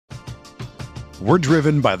We're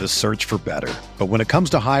driven by the search for better. But when it comes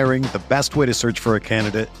to hiring, the best way to search for a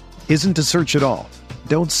candidate isn't to search at all.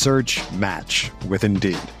 Don't search, match with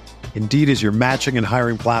Indeed. Indeed is your matching and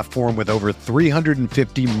hiring platform with over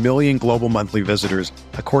 350 million global monthly visitors,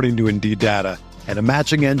 according to Indeed data, and a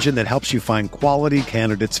matching engine that helps you find quality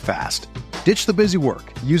candidates fast. Ditch the busy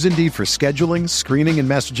work. Use Indeed for scheduling, screening, and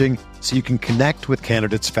messaging so you can connect with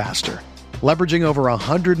candidates faster. Leveraging over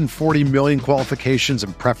 140 million qualifications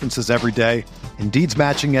and preferences every day, Indeed's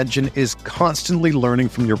matching engine is constantly learning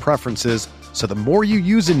from your preferences, so the more you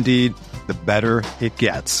use Indeed, the better it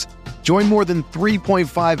gets. Join more than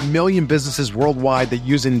 3.5 million businesses worldwide that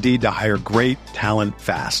use Indeed to hire great talent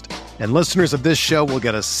fast. And listeners of this show will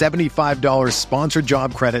get a $75 sponsored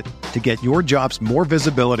job credit to get your jobs more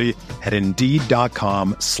visibility at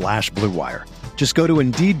Indeed.com/Blue Wire. Just go to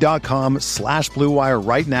Indeed.com/Blue Wire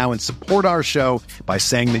right now and support our show by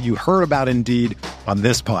saying that you heard about Indeed on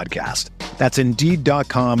this podcast. That's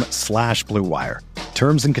Indeed.com/Blue Wire.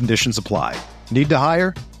 Terms and conditions apply. Need to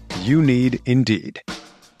hire? You need Indeed.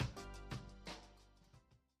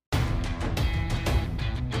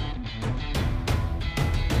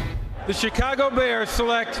 The Chicago Bears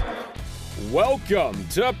select. Welcome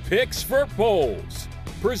to Picks for Polls,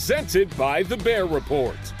 presented by The Bear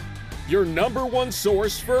Report, your number one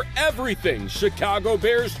source for everything Chicago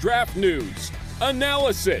Bears draft news,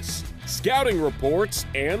 analysis, scouting reports,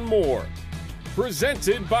 and more.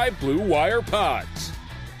 Presented by Blue Wire Pods.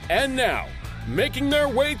 And now, making their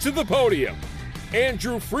way to the podium,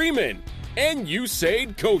 Andrew Freeman and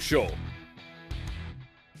Usaid Koshul.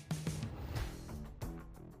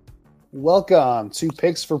 Welcome to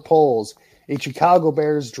Picks for Polls, a Chicago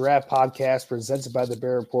Bears draft podcast presented by the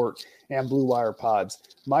Bear Report and Blue Wire Pods.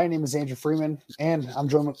 My name is Andrew Freeman, and I'm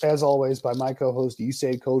joined, as always, by my co-host,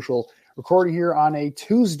 Usaid Koshul, recording here on a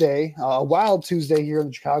Tuesday, a wild Tuesday here in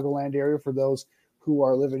the Chicagoland area for those who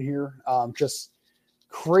are living here. Just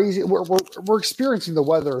crazy. We're experiencing the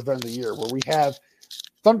weather event of the year where we have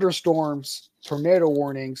thunderstorms, tornado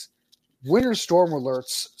warnings, winter storm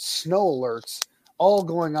alerts, snow alerts, all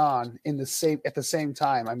going on at the same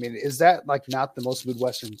time. I mean, is that like not the most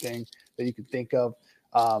Midwestern thing that you could think of?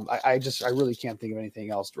 I really can't think of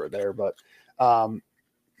anything else right there. But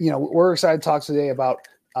we're excited to talk today about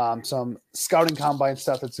some scouting combine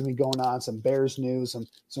stuff that's going to be going on, some Bears news,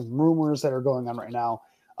 some rumors that are going on right now.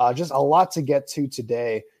 Just a lot to get to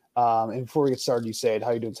today. And before we get started, Usaid,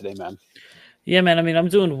 how you doing today, man? Yeah, man. I mean, I'm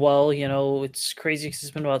doing well. You know, it's crazy because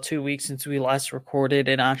it's been about 2 weeks since we last recorded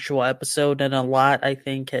an actual episode, and a lot, I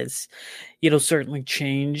think, has, certainly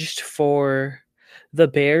changed for the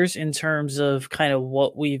Bears in terms of kind of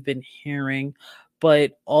what we've been hearing,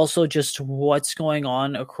 but also just what's going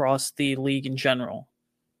on across the league in general.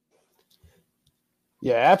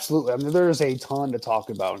 Yeah, absolutely. I mean, there's a ton to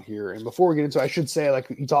talk about here. And before we get into it, I should say, like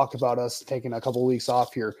you talked about us taking a couple of weeks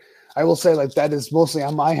off here. I will say, like, that is mostly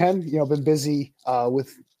on my end. Been busy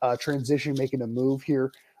with transition, making a move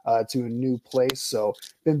here to a new place. So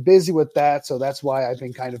been busy with that. So that's why I've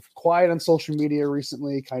been kind of quiet on social media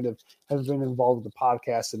recently, kind of haven't been involved with the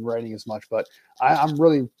podcast and writing as much. But I'm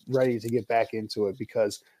really ready to get back into it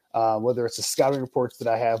because whether it's the scouting reports that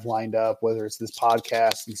I have lined up, whether it's this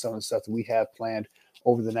podcast and some of the stuff that we have planned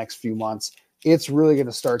over the next few months, it's really going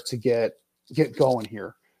to start to get going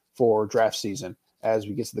here for draft season as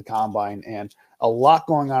we get to the combine, and a lot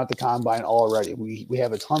going on at the combine already. We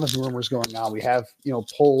have a ton of rumors going on. We have,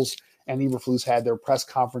 Polls and Eberflus had their press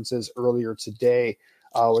conferences earlier today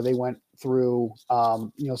where they went through,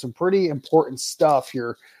 some pretty important stuff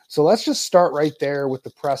here. So let's just start right there with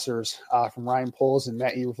the pressers from Ryan Poles and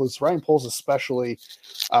Matt Eberflus. Ryan Poles especially,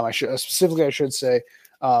 I should say,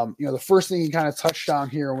 the first thing he kind of touched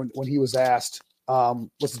on here when he was asked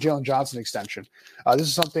was the Jalen Johnson extension. This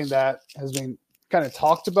is something that has been kind of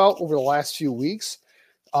talked about over the last few weeks.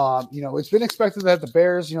 It's been expected that the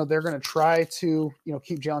Bears, they're going to try to,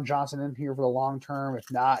 keep Jalen Johnson in here for the long term.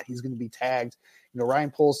 If not, he's going to be tagged.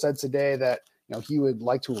 Ryan Poles said today that, he would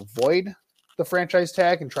like to avoid the franchise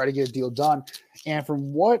tag and try to get a deal done. And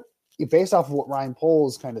based off of what Ryan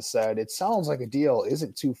Poles kind of said, it sounds like a deal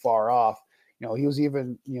isn't too far off. He was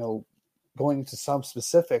even, going into some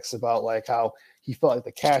specifics about like how he felt like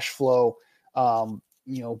the cash flow,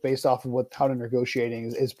 based off of how they're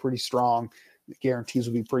negotiating is pretty strong. The guarantees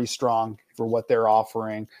will be pretty strong for what they're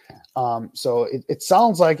offering. So it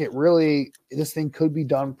sounds like this thing could be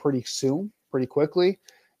done pretty soon, pretty quickly,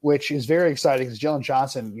 which is very exciting because Jalen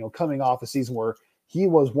Johnson, coming off a season where he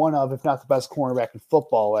was one of, if not the best cornerback in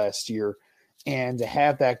football last year, and to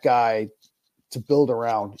have that guy to build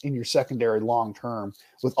around in your secondary long term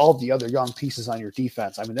with all the other young pieces on your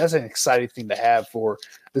defense. I mean, that's an exciting thing to have for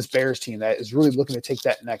this Bears team that is really looking to take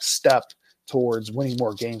that next step towards winning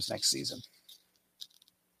more games next season.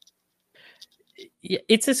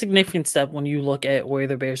 It's a significant step when you look at where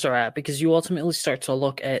the Bears are at, because you ultimately start to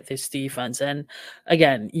look at this defense. And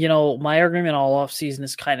again, my argument all offseason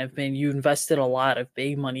has kind of been, you invested a lot of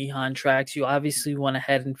big money contracts. You obviously went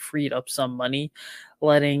ahead and freed up some money,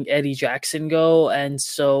 letting Eddie Jackson go. And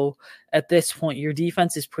so at this point, your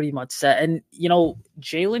defense is pretty much set. And,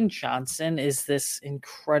 Jaylon Johnson is this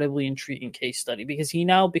incredibly intriguing case study, because he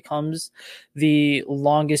now becomes the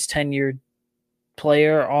longest tenured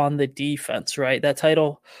player on the defense, right? That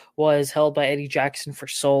title was held by Eddie Jackson for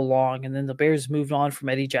so long, and then the Bears moved on from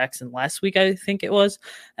Eddie Jackson last week, I think it was,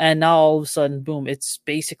 and now all of a sudden, boom, it's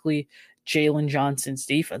basically Jaylon Johnson's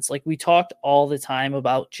defense. Like, we talked all the time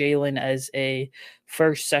about Jaylon as a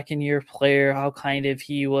first, second year player, how kind of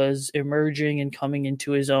he was emerging and coming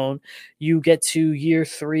into his own. You get to year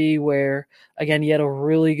 3 where, again, he had a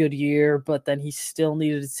really good year, but then he still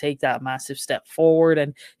needed to take that massive step forward.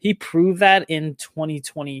 And he proved that in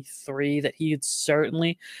 2023, that he would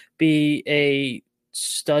certainly be a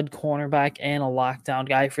stud cornerback and a lockdown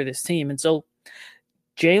guy for this team. And so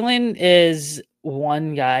Jaylon is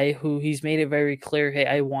one guy who he's made it very clear, hey,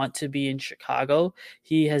 I want to be in Chicago.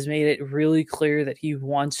 He has made it really clear that he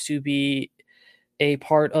wants to be a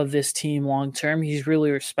part of this team long term. He's really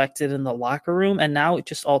respected in the locker room. And now it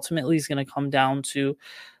just ultimately is going to come down to,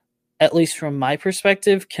 at least from my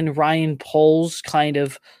perspective, can Ryan Poles kind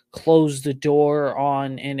of close the door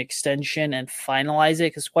on an extension and finalize it?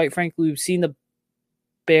 Because quite frankly, we've seen the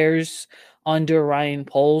Bears under Ryan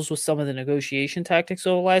Poles with some of the negotiation tactics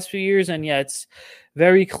over the last few years. And yeah, it's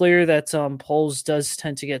very clear that Poles does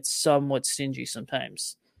tend to get somewhat stingy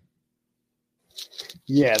sometimes.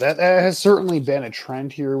 Yeah, that has certainly been a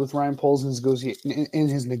trend here with Ryan Poles in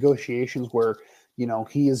his negotiations, where,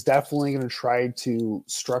 he is definitely going to try to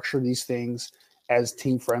structure these things as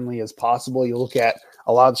team friendly as possible. You look at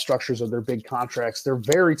a lot of structures of their big contracts, they're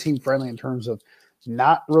very team friendly in terms of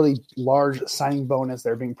not really large signing bonus.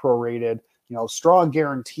 They're being prorated, strong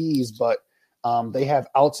guarantees, but they have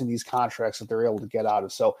outs in these contracts that they're able to get out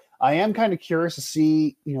of. So I am kind of curious to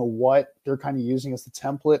see, what they're kind of using as the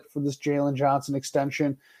template for this Jaylon Johnson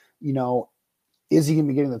extension. Is he going to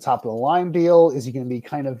be getting the top of the line deal? Is he going to be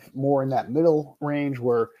kind of more in that middle range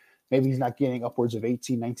where maybe he's not getting upwards of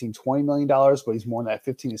 18, 19, $20 million, but he's more in that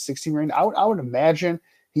 15 to 16 range? I would imagine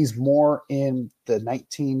he's more in the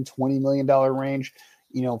 $19, $20 million range.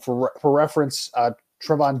 For reference,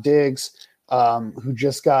 Trevon Diggs, who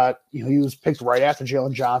just got, he was picked right after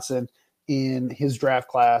Jaylon Johnson in his draft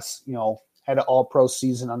class, had an all-pro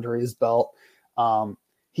season under his belt.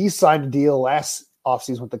 He signed a deal last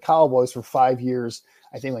offseason with the Cowboys for 5 years,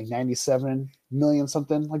 I think like $97 million,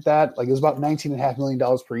 something like that. Like, it was about $19.5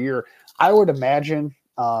 million per year. I would imagine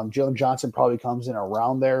Jaylon Johnson probably comes in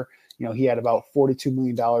around there. He had about $42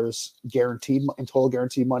 million guaranteed in total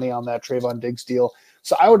guaranteed money on that Trevon Diggs deal.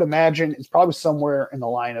 So I would imagine it's probably somewhere in the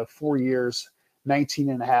line of 4 years,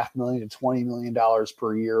 $19.5 million to $20 million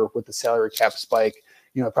per year with the salary cap spike.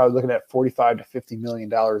 Probably looking at $45 to $50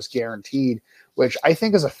 million guaranteed, which I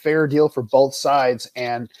think is a fair deal for both sides.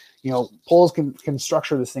 And, Poles can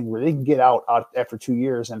structure this thing where they can get out after 2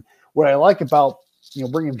 years. And what I like about,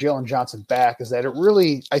 bringing Jaylon Johnson back is that it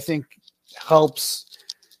really, I think, helps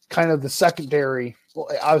kind of the secondary. Well,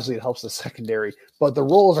 obviously it helps the secondary, but the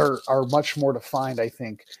roles are much more defined, I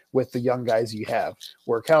think, with the young guys you have,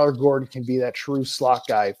 where Kyler Gordon can be that true slot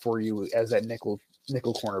guy for you as that nickel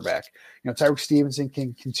cornerback. Tyreek Stevenson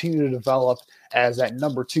can continue to develop as that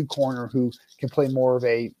number 2 corner who can have more of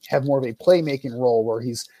a playmaking role, where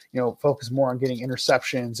he's, focused more on getting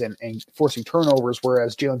interceptions and forcing turnovers,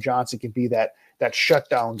 whereas Jaylon Johnson can be that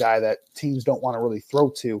shutdown guy that teams don't want to really throw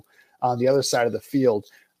to on the other side of the field.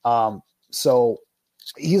 So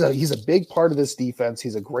he's a big part of this defense.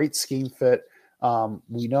 He's a great scheme fit.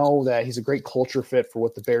 We know that he's a great culture fit for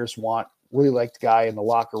what the Bears want. Really liked guy in the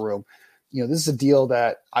locker room. This is a deal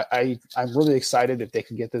that I'm really excited if they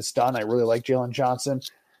can get this done. I really like Jaylon Johnson.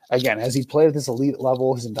 Again, has he played at this elite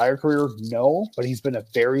level his entire career? No, but he's been a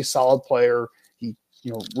very solid player. He,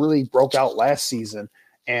 really broke out last season.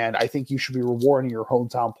 And I think you should be rewarding your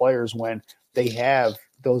hometown players when they have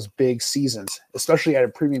those big seasons, especially at a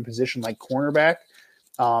premium position like cornerback.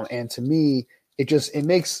 And to me, it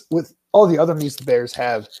makes, with all the other needs the Bears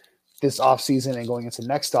have this offseason and going into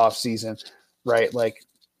next offseason, right? Like,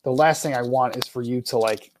 the last thing I want is for you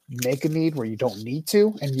to make a need where you don't need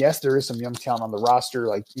to. And yes, there is some young talent on the roster.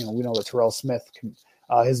 We know that Terrell Smith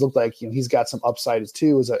Has looked like he's got some upside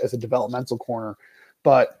too as a developmental corner.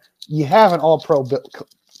 But you have an all-pro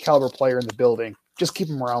caliber player in the building. Just keep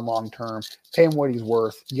him around long term. Pay him what he's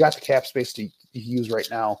worth. You got the cap space to use right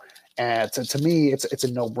now, and to me, it's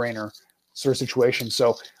a no-brainer sort of situation.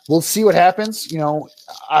 So we'll see what happens.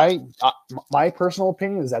 My personal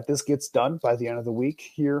opinion is that this gets done by the end of the week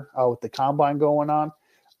here with the combine going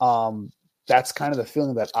on. That's kind of the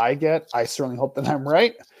feeling that I get. I certainly hope that I'm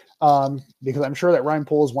right, because I'm sure that Ryan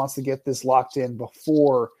Poles wants to get this locked in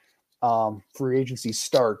before free agency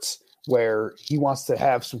starts, where he wants to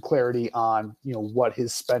have some clarity on what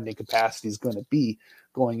his spending capacity is going to be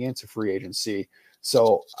going into free agency.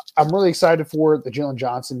 So I'm really excited for the Jalen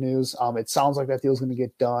Johnson news. It sounds like that deal is going to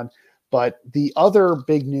get done. But the other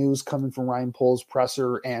big news coming from Ryan Poles'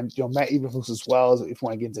 presser and Matt Eberflus as well, if you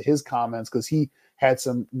want to get into his comments, because he had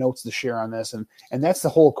some notes to share on this, and that's the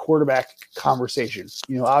whole quarterback conversation.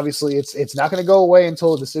 Obviously it's not going to go away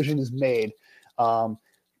until a decision is made.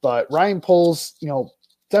 But Ryan Poles,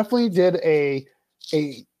 definitely did a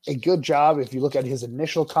good job. If you look at his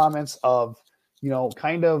initial comments of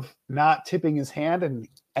kind of not tipping his hand in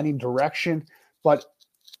any direction. But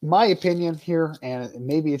my opinion here, and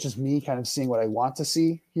maybe it's just me kind of seeing what I want to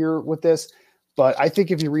see here with this, but I think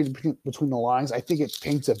if you read between the lines, I think it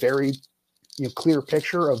paints a very clear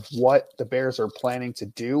picture of what the Bears are planning to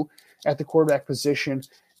do at the quarterback position.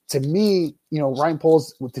 To me, Ryan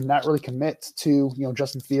Poles did not really commit to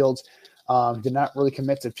Justin Fields, did not really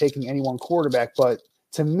commit to taking any one quarterback, but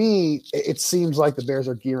to me, it seems like the Bears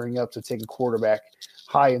are gearing up to take a quarterback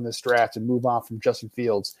high in this draft and move on from Justin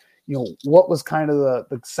Fields. What was kind of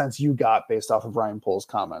the sense you got based off of Ryan Poles'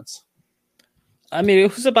 comments? I mean,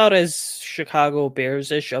 it was about as Chicago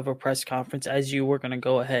Bears-ish of a press conference as you were going to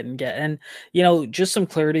go ahead and get. And, just some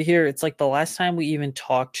clarity here. It's like the last time we even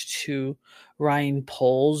talked to Ryan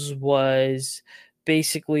Poles was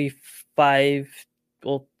basically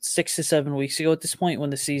 6 to 7 weeks ago at this point, when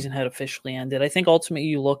the season had officially ended. I think ultimately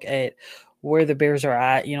you look at where the Bears are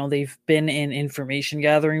at, they've been in information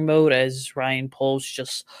gathering mode, as Ryan Poles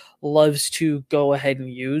just loves to go ahead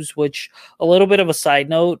and use, which, a little bit of a side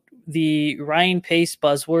note, the Ryan Pace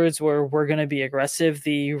buzzwords were "we're going to be aggressive."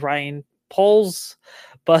 The Ryan Poles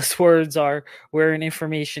buzzwords are "we're in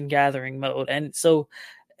information gathering mode." And so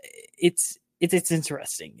it's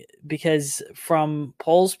interesting, because from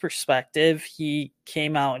Poles' perspective, he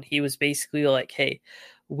came out and he was basically like, hey,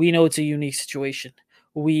 we know it's a unique situation.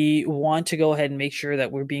 We want to go ahead and make sure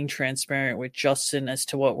that we're being transparent with Justin as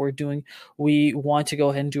to what we're doing. We want to go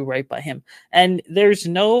ahead and do right by him. And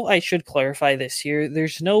I should clarify this here,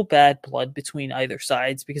 there's no bad blood between either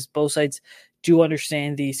sides, because both sides do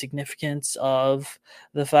understand the significance of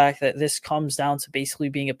the fact that this comes down to basically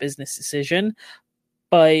being a business decision.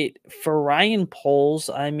 But for Ryan Poles,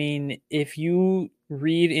 I mean, if you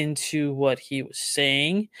read into what he was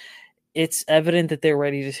saying, it's evident that they're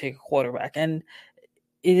ready to take a quarterback. And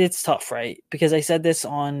it's tough, right? Because I said this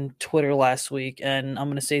on Twitter last week, and I'm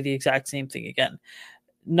going to say the exact same thing again.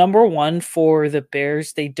 Number one, for the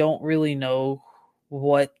Bears, they don't really know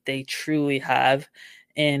what they truly have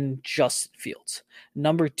in Justin Fields.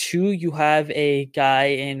 Number two, you have a guy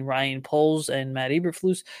in Ryan Poles and Matt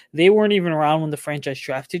Eberflus. They weren't even around when the franchise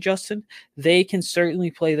drafted Justin. They can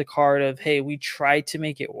certainly play the card of, hey, we tried to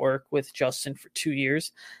make it work with Justin for 2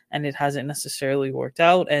 years, and it hasn't necessarily worked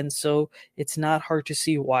out. And so it's not hard to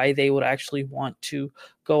see why they would actually want to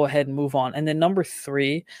go ahead and move on. And then number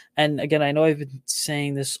three, and again, I know I've been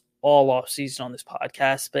saying this all off season on this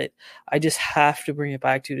podcast, but I just have to bring it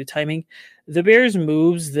back to the timing. The Bears'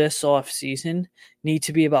 moves this off season need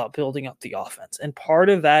to be about building up the offense. And part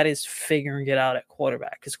of that is figuring it out at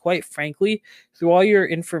quarterback. Because quite frankly, through all your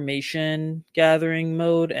information gathering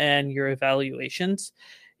mode and your evaluations,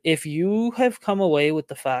 if you have come away with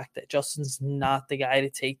the fact that Justin's not the guy to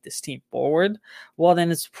take this team forward, well, then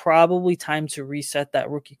it's probably time to reset that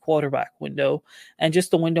rookie quarterback window and just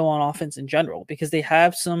the window on offense in general, because they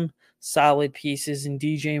have some solid pieces in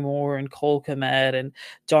DJ Moore and Cole Kmet and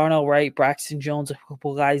Darnell Wright, Braxton Jones, a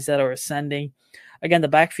couple guys that are ascending. Again, the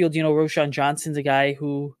backfield, Roschon Johnson's a guy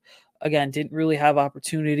who, again, didn't really have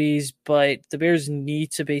opportunities, but the Bears need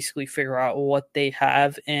to basically figure out what they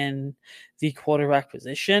have in the quarterback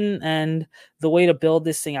position. And the way to build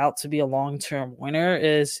this thing out to be a long-term winner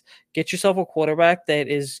is get yourself a quarterback that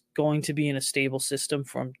is going to be in a stable system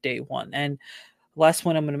from day one. And last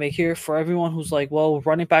point I'm going to make here, for everyone who's like, well,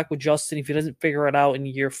 running back with Justin, if he doesn't figure it out in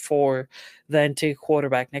year 4, then take a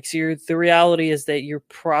quarterback next year. The reality is that you're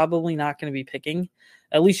probably not going to be picking,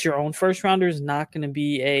 at least your own first rounder is not going to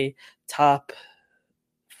be a top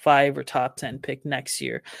 5 or top 10 pick next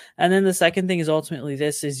year. And then the second thing is ultimately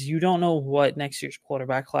this is you don't know what next year's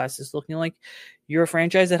quarterback class is looking like. You're a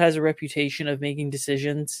franchise that has a reputation of making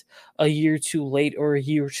decisions a year too late or a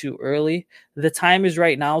year too early. The time is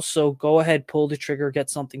right now, so go ahead, pull the trigger, get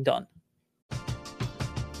something done.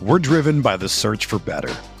 We're driven by the search for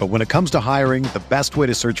better. But when it comes to hiring, the best way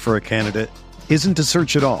to search for a candidate isn't to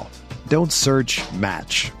search at all. Don't search,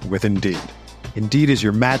 match with Indeed. Indeed is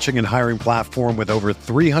your matching and hiring platform with over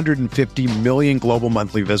 350 million global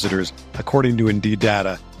monthly visitors, according to Indeed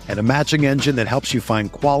data, and a matching engine that helps you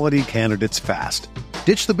find quality candidates fast.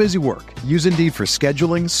 Ditch the busy work. Use Indeed for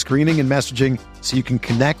scheduling, screening, and messaging so you can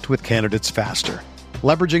connect with candidates faster.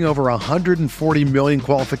 Leveraging over 140 million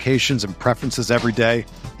qualifications and preferences every day,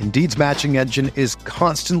 Indeed's matching engine is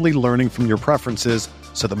constantly learning from your preferences,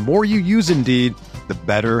 so the more you use Indeed, the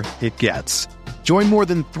better it gets. Join more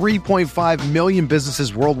than 3.5 million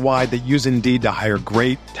businesses worldwide that use Indeed to hire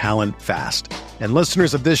great talent fast. And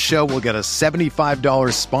listeners of this show will get a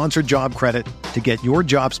 $75 sponsored job credit to get your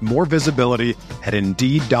jobs more visibility at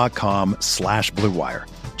Indeed.com/Blue Wire.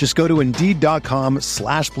 Just go to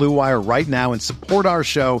Indeed.com/Blue Wire right now and support our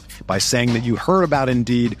show by saying that you heard about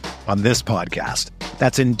Indeed on this podcast.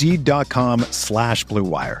 That's Indeed.com/Blue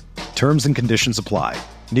Wire. Terms and conditions apply.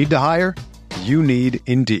 Need to hire? You need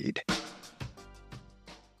Indeed.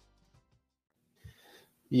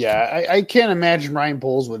 Yeah, I can't imagine Ryan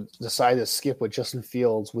Poles would decide to skip with Justin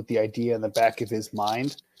Fields with the idea in the back of his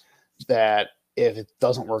mind that if it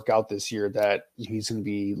doesn't work out this year, that he's going to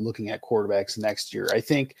be looking at quarterbacks next year. I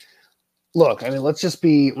think, look, I mean, let's just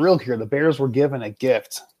be real here. The Bears were given a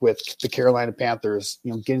gift with the Carolina Panthers,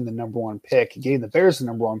 getting the number one pick, getting the Bears the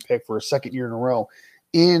number one pick for a second year in a row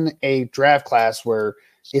in a draft class where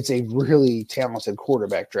it's a really talented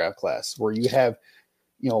quarterback draft class where you have,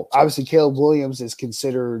 obviously Caleb Williams is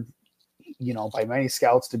considered, by many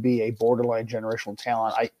scouts to be a borderline generational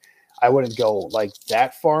talent. I wouldn't go like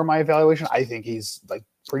that far in my evaluation. I think he's like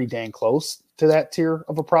pretty dang close to that tier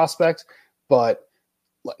of a prospect, but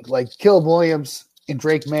like Caleb Williams and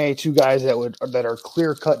Drake May, two guys that are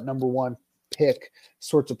clear cut number one pick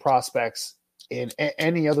sorts of prospects in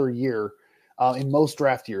any other year, in most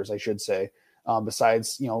draft years, I should say.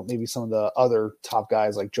 Besides, maybe some of the other top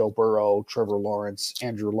guys like Joe Burrow, Trevor Lawrence,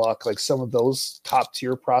 Andrew Luck, like some of those top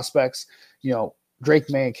tier prospects,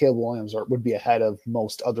 Drake May and Caleb Williams would be ahead of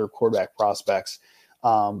most other quarterback prospects,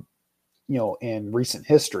 in recent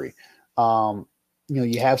history.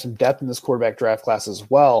 You have some depth in this quarterback draft class as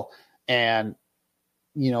well. And,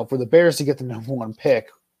 for the Bears to get the number one pick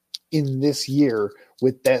in this year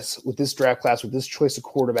with this draft class, with this choice of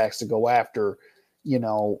quarterbacks to go after,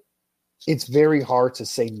 it's very hard to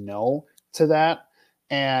say no to that.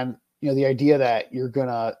 And, the idea that you're going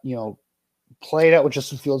to, play it out with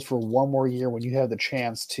Justin Fields for one more year when you have the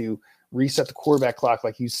chance to reset the quarterback clock,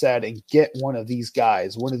 like you said, and get one of these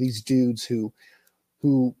guys, one of these dudes who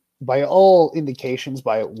by all indications,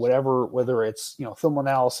 by whether it's, film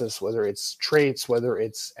analysis, whether it's traits, whether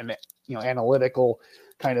it's analytical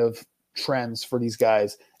kind of trends for these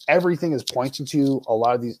guys, everything is pointing to a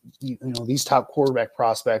lot of these top quarterback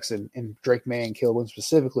prospects and Drake May and Caleb Williams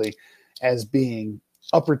specifically as being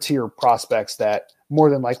upper tier prospects that more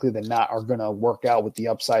than likely than not are going to work out with the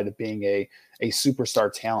upside of being a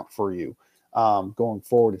superstar talent for you going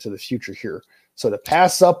forward into the future here. So to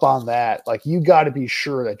pass up on that, like you got to be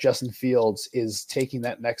sure that Justin Fields is taking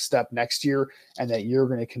that next step next year and that you're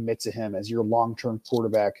going to commit to him as your long-term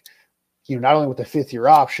quarterback, not only with the 5th-year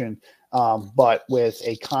option, but with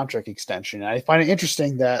a contract extension. And I find it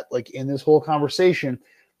interesting that like in this whole conversation,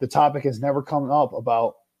 the topic has never come up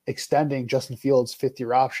about extending Justin Fields'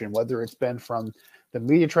 5th-year option, whether it's been from the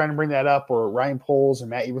media trying to bring that up or Ryan Poles and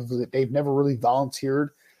Matt Eberflus. They've never really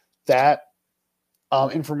volunteered that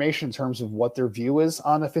information in terms of what their view is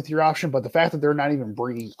on the 5th-year option. But the fact that they're not even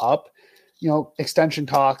bringing up, extension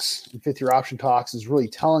talks and 5th-year option talks is really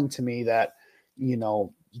telling to me that,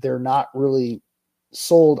 they're not really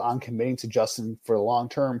sold on committing to Justin for the long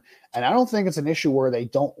term. And I don't think it's an issue where they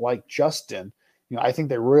don't like Justin. I think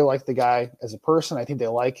they really like the guy as a person. I think they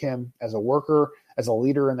like him as a worker, as a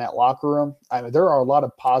leader in that locker room. I mean, there are a lot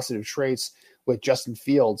of positive traits with Justin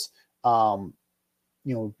Fields, on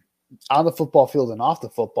the football field and off the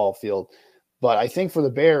football field. But I think for the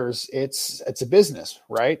Bears, it's a business,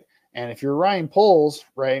 right? And if you're Ryan Poles,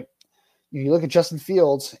 right, you look at Justin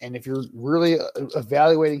Fields, and if you're really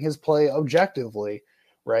evaluating his play objectively,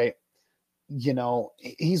 right,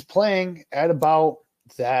 he's playing at about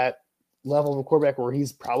that level of a quarterback where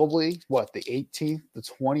he's probably the 18th, the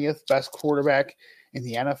 20th best quarterback in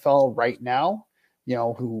the NFL right now,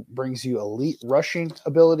 who brings you elite rushing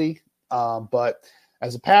ability. But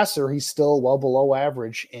as a passer, he's still well below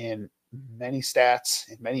average in many stats,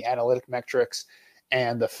 in many analytic metrics,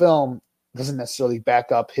 and the film doesn't necessarily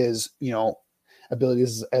back up his,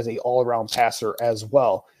 abilities as a all-around passer as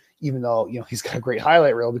well, even though, he's got a great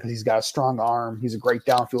highlight reel because he's got a strong arm. He's a great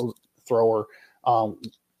downfield thrower. All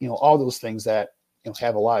those things that,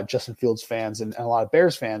 have a lot of Justin Fields fans and a lot of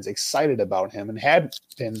Bears fans excited about him and had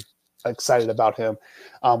been excited about him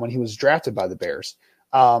when he was drafted by the Bears.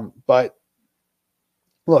 But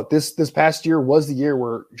look, this past year was the year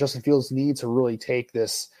where Justin Fields needs to really take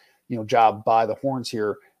this, job by the horns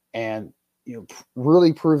here and,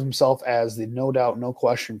 really prove himself as the no doubt, no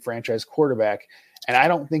question franchise quarterback. And I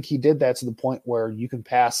don't think he did that to the point where you can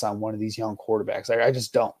pass on one of these young quarterbacks. I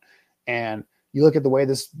just don't. And you look at the way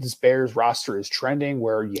this Bears roster is trending,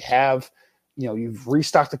 where you have, you've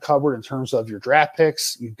restocked the cupboard in terms of your draft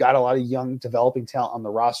picks. You've got a lot of young developing talent on the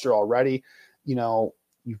roster already.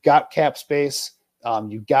 You've got cap space.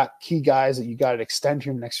 You've got key guys that you got to extend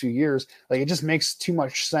here in the next few years. Like, it just makes too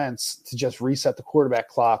much sense to just reset the quarterback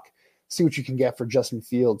clock, see what you can get for Justin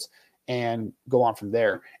Fields, and go on from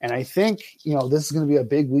there. And I think, this is going to be a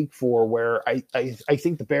big week for where I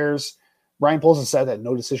think the Bears, Ryan Poles has said that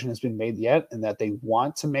no decision has been made yet and that they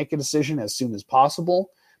want to make a decision as soon as possible,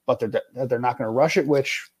 but they're not going to rush it,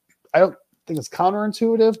 which I don't think is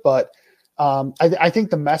counterintuitive, but I think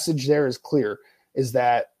the message there is clear, is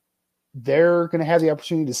that they're going to have the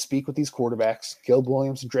opportunity to speak with these quarterbacks, Caleb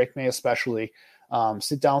Williams and Drake May especially,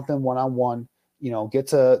 sit down with them one-on-one, get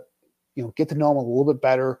to know them a little bit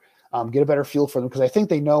better, get a better feel for them, because I think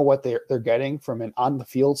they know what they're getting from an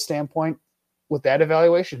on-the-field standpoint. With that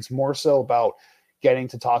evaluation, it's more so about getting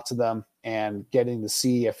to talk to them and getting to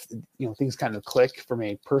see if, things kind of click from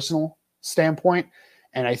a personal standpoint.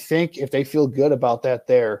 And I think if they feel good about that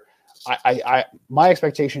there, my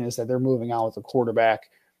expectation is that they're moving on with the quarterback.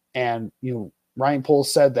 And, Ryan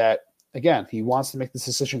Poles said that, again, he wants to make this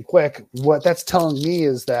decision quick. What that's telling me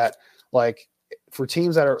is that, like, for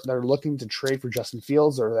teams that are looking to trade for Justin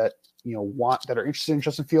Fields, or that, that are interested in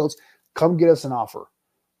Justin Fields, come get us an offer,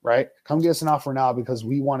 right? Come get us an offer now, because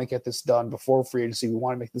we want to get this done before free agency. We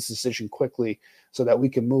want to make this decision quickly so that we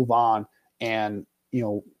can move on, and,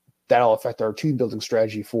 that'll affect our team building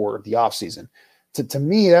strategy for the offseason. To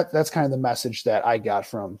me, that's kind of the message that I got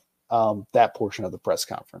from that portion of the press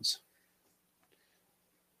conference.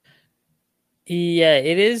 Yeah,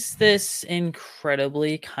 it is this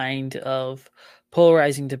incredibly kind of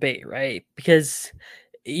polarizing debate, right? Because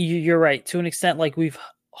you're right, to an extent. Like, we've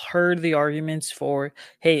heard the arguments for,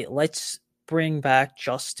 hey, let's bring back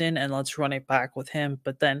Justin and let's run it back with him.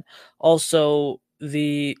 But then also,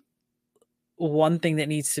 the one thing that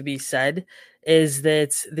needs to be said is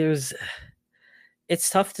that it's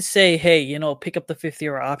tough to say, hey, pick up the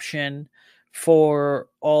 5th-year option for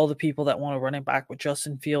all the people that want to run it back with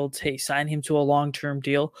Justin Fields. Hey, sign him to a long-term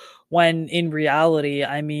deal. When in reality,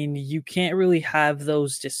 you can't really have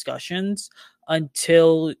those discussions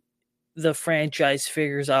until the franchise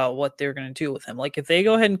figures out what they're going to do with him. Like, if they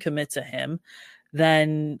go ahead and commit to him,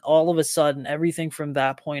 then all of a sudden everything from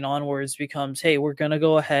that point onwards becomes, hey, we're going to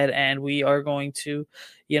go ahead and we are going to,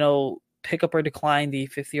 pick up or decline the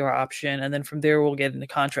 5th-year option. And then from there, we'll get into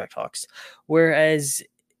contract talks. Whereas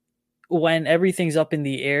when everything's up in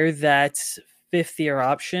the air, that 5th-year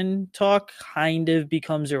option talk kind of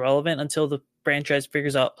becomes irrelevant until the franchise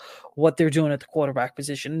figures out what they're doing at the quarterback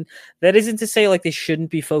position. That isn't to say, like, they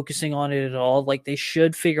shouldn't be focusing on it at all. Like, they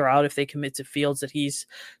should figure out, if they commit to Fields, that he's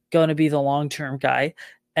going to be the long-term guy.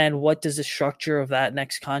 And what does the structure of that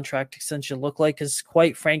next contract extension look like? Because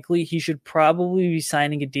quite frankly, he should probably be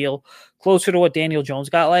signing a deal closer to what Daniel Jones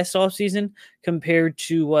got last offseason compared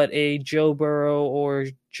to what a Joe Burrow or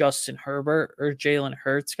Justin Herbert or Jalen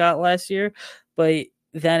Hurts got last year. But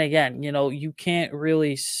then again, you can't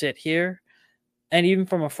really sit here. And even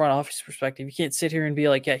from a front office perspective, you can't sit here and be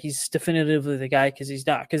like, yeah, he's definitively the guy, because he's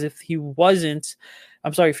not. Because if he was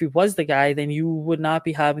the guy, then you would not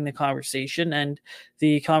be having the conversation. And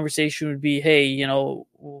the conversation would be, hey,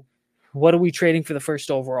 what are we trading for the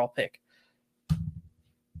first overall pick?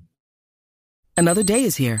 Another day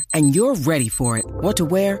is here, and you're ready for it. What to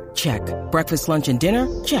wear? Check. Breakfast, lunch, and dinner?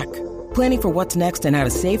 Check. Planning for what's next and how to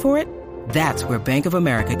save for it? That's where Bank of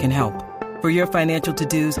America can help. For your financial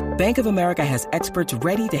to-dos, Bank of America has experts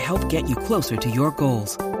ready to help get you closer to your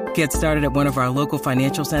goals. Get started at one of our local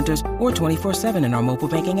financial centers or 24/7 in our mobile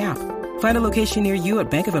banking app. Find a location near you at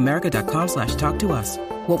bankofamerica.com/talktous.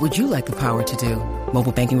 What would you like the power to do?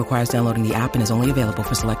 Mobile banking requires downloading the app and is only available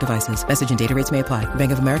for select devices. Message and data rates may apply.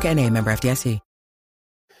 Bank of America N.A., member FDIC.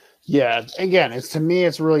 Yeah, again, to me,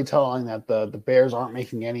 it's really telling that the Bears aren't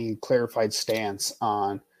making any clarified stance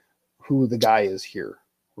on who the guy is here,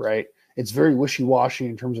 right? It's very wishy-washy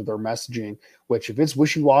in terms of their messaging, which if it's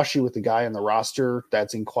wishy-washy with the guy on the roster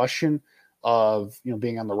that's in question of,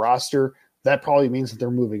 being on the roster, that probably means that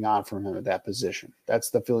they're moving on from him at that position. That's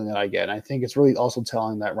the feeling that I get. And I think it's really also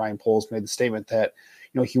telling that Ryan Poles made the statement that,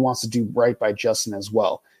 he wants to do right by Justin as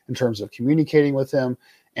well in terms of communicating with him.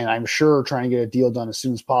 And I'm sure trying to get a deal done as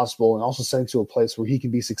soon as possible and also setting to a place where he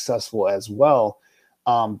can be successful as well.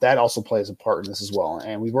 That also plays a part in this as well.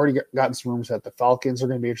 And we've already gotten some rumors that the Falcons are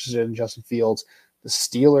going to be interested in Justin Fields. The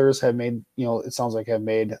Steelers have made, it sounds like have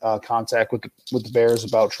made contact with the Bears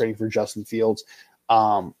about trading for Justin Fields.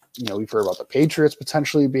 We've heard about the Patriots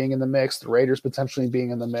potentially being in the mix, the Raiders potentially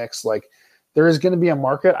being in the mix. Like, there is going to be a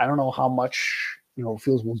market. I don't know how much,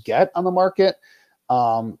 Fields will get on the market.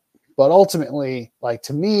 But ultimately, like,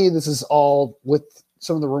 to me, this is all with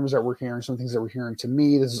some of the rumors that we're hearing, some things that we're hearing. To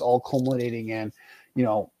me, this is all culminating in,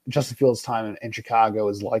 Justin Fields' time in Chicago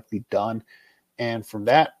is likely done. And from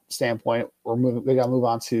that standpoint, we got to move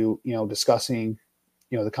on to, discussing,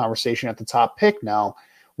 the conversation at the top pick now,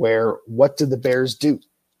 where what did the Bears do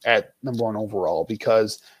at number 1 overall?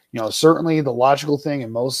 Because, certainly the logical thing,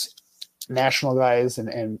 and most national guys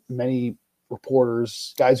and many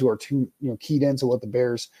reporters, guys who are too, keyed into what the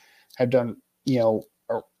Bears have done,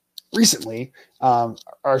 recently,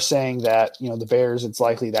 are saying that, the Bears, it's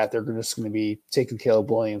likely that they're just going to be taking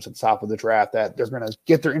Caleb Williams at the top of the draft, that they're going to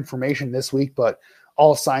get their information this week, but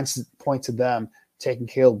all signs point to them taking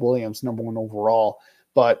Caleb Williams number 1 overall.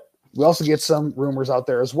 But we also get some rumors out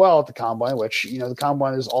there as well at the Combine, which, the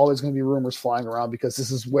Combine, is always going to be rumors flying around because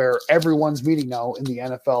this is where everyone's meeting now in the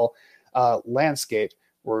NFL landscape,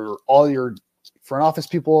 where all your front office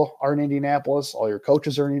people are in Indianapolis, all your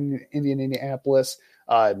coaches are in Indianapolis,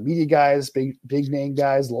 media guys, big name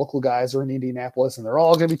guys, local guys are in Indianapolis, and they're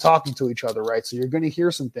all going to be talking to each other, right? So you're going to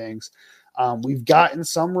hear some things. We've gotten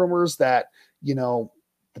some rumors that, the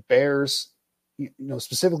Bears,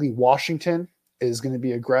 specifically Washington, is going to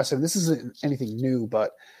be aggressive. This isn't anything new,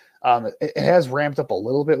 but it has ramped up a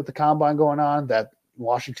little bit with the Combine going on, that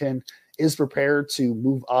Washington is prepared to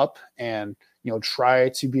move up and, try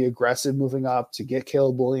to be aggressive moving up to get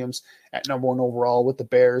Caleb Williams at number 1 overall, with the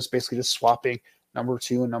Bears basically just swapping number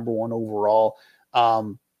 2 and number 1 overall.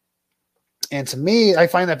 And to me, I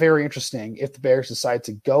find that very interesting if the Bears decide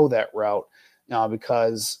to go that route,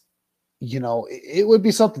 because, it would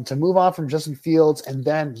be something to move on from Justin Fields and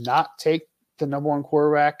then not take the number 1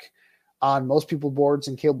 quarterback on most people boards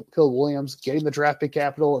and Caleb Williams, getting the draft pick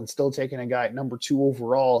capital and still taking a guy at number 2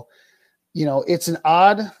 overall. It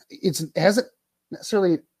hasn't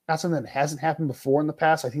necessarily, not something that hasn't happened before in the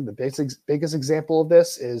past. I think the biggest example of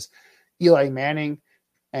this is Eli Manning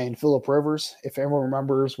and Phillip Rivers. If everyone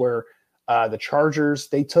remembers, where the Chargers,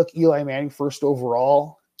 they took Eli Manning 1st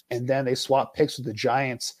overall, and then they swapped picks with the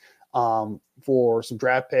Giants for some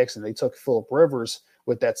draft picks, and they took Phillip Rivers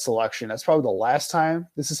with that selection. That's probably the last time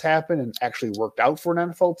this has happened and actually worked out for an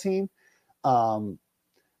NFL team.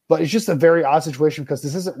 But it's just a very odd situation because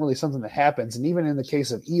this isn't really something that happens. And even in the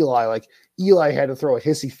case of Eli, like, Eli had to throw a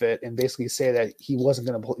hissy fit and basically say that he wasn't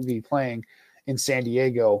going to be playing in San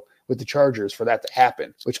Diego with the Chargers for that to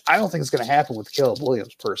happen, which I don't think is going to happen with Caleb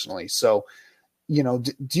Williams personally. So, do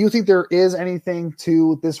you think there is anything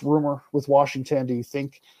to this rumor with Washington? Do you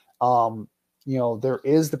think, there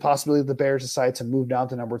is the possibility that the Bears decide to move down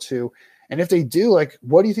to number 2? And if they do, like,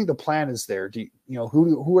 what do you think the plan is there? Do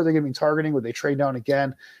who are they going to be targeting? Would they trade down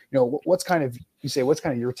again? What's kind of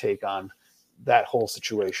your take on that whole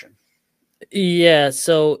situation? Yeah.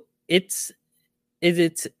 So it's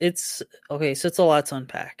okay. So it's a lot to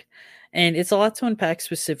unpack, and it's a lot to unpack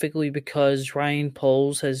specifically because Ryan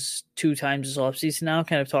Poles has 2 times this offseason now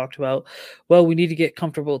kind of talked about, well, we need to get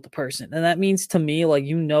comfortable with the person. And that means to me, like,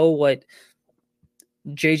 what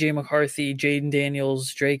JJ McCarthy, Jaden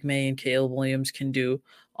Daniels, Drake May, and Caleb Williams can do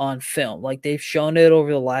on film. Like, they've shown it over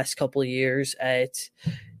the last couple of years at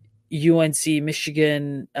UNC,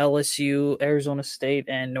 Michigan, LSU, Arizona State,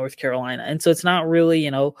 and North Carolina. And so it's not really,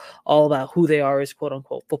 all about who they are as quote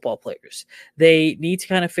unquote football players. They need to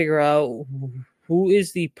kind of figure out who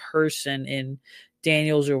is the person in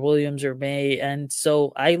Daniels or Williams or May. And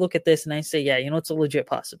so I look at this and I say, yeah, it's a legit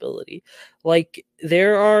possibility. Like,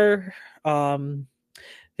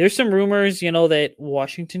 there's some rumors, that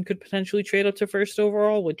Washington could potentially trade up to 1st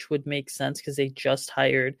overall, which would make sense because they just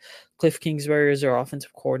hired Cliff Kingsbury as their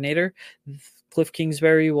offensive coordinator. Cliff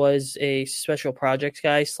Kingsbury was a special projects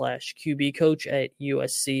guy / QB coach at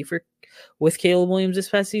USC with Caleb Williams this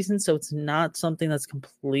past season. So it's not something that's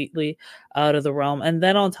completely out of the realm. And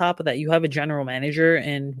then on top of that, you have a general manager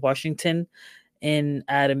in Washington in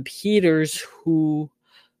Adam Peters, who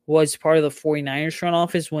was part of the 49ers front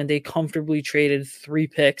office when they comfortably traded 3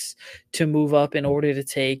 picks to move up in order to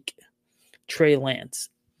take Trey Lance.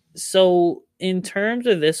 So in terms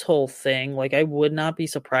of this whole thing, like, I would not be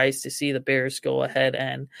surprised to see the Bears go ahead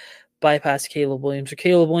and bypass Caleb Williams, or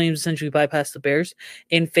Caleb Williams essentially bypass the Bears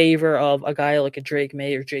in favor of a guy like a Drake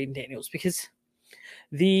May or Jaden Daniels, because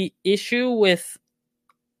the issue with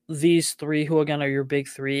these 3, who again are your big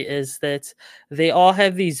 3, is that they all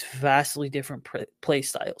have these vastly different play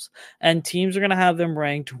styles, and teams are going to have them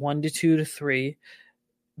ranked 1 to 2 to 3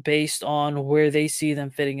 based on where they see them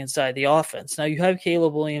fitting inside the offense. Now you have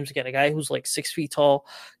Caleb Williams, again, a guy who's like 6 feet tall,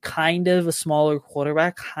 kind of a smaller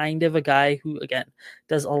quarterback, kind of a guy who, again,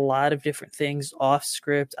 does a lot of different things off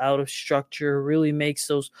script, out of structure, really makes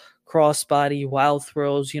those crossbody wild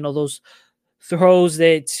throws, those throws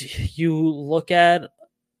that you look at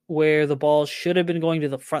where the ball should have been going to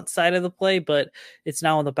the front side of the play, but it's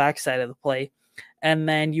now on the back side of the play. And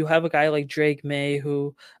then you have a guy like Drake May,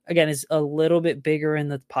 who, again, is a little bit bigger in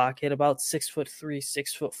the pocket, about 6'3",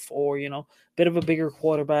 6'4", bit of a bigger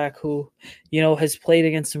quarterback who, has played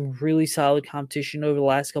against some really solid competition over the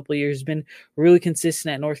last couple of years, been really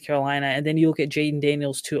consistent at North Carolina. And then you look at Jaden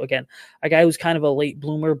Daniels too, again, a guy who's kind of a late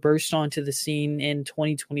bloomer, burst onto the scene in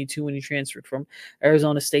 2022 when he transferred from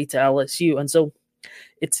Arizona State to LSU. And so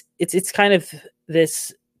it's kind of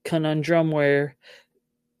this conundrum where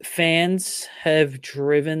fans have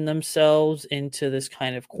driven themselves into this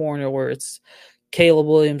kind of corner where it's Caleb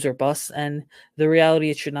Williams or bust. And the reality,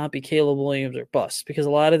 it should not be Caleb Williams or bust, because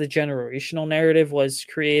a lot of the generational narrative was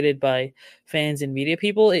created by fans and media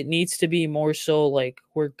people. It needs to be more so like,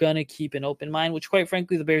 we're going to keep an open mind, which quite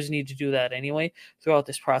frankly, the Bears need to do that anyway throughout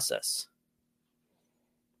this process.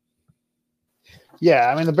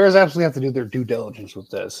 Yeah, I mean, the Bears absolutely have to do their due diligence with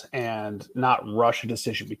this and not rush a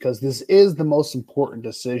decision, because this is the most important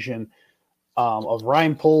decision of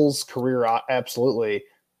Ryan Poles' career, absolutely,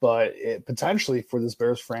 but potentially for this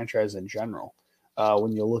Bears franchise in general.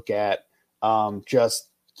 When you look at just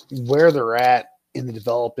where they're at in the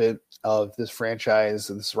development of this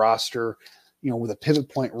franchise and this roster, where the pivot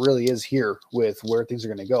point really is here with where things are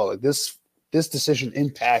going to go. Like this decision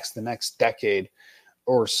impacts the next decade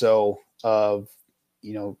or so of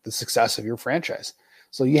the success of your franchise.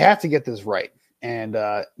 So you have to get this right. And,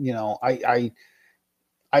 I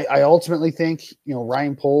ultimately think,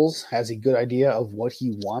 Ryan Poles has a good idea of what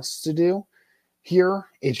he wants to do here.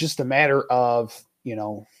 It's just a matter of,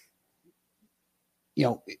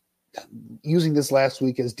 using this last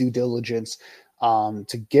week as due diligence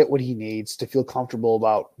to get what he needs to feel comfortable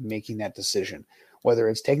about making that decision, whether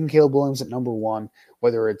it's taking Caleb Williams at number 1,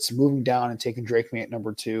 whether it's moving down and taking Drake May at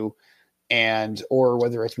number 2, or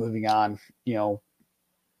whether it's moving on,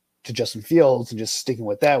 to Justin Fields and just sticking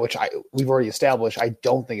with that, which we've already established. I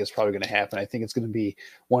don't think it's probably going to happen. I think it's going to be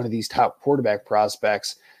one of these top quarterback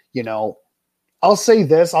prospects. I'll say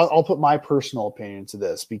this, I'll put my personal opinion to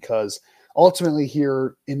this, because ultimately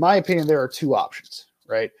here, in my opinion, there are 2 options,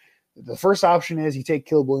 right? The first option is you take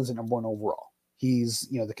Caleb Williams at number 1 overall. He's,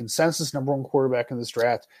 the consensus number 1 quarterback in this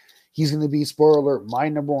draft. He's going to be, spoiler alert, my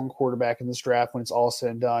number 1 quarterback in this draft when it's all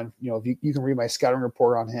said and done. If you can read my scouting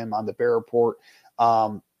report on him on the Bear Report.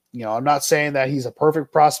 I'm not saying that he's a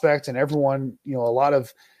perfect prospect, and everyone, a lot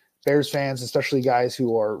of Bears fans, especially guys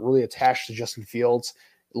who are really attached to Justin Fields,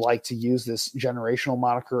 like to use this generational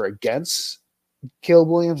moniker against Caleb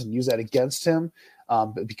Williams and use that against him,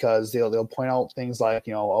 because they'll point out things like,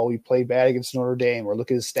 he played bad against Notre Dame, or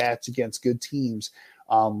look at his stats against good teams.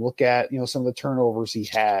 Look at, some of the turnovers he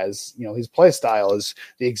has. His play style is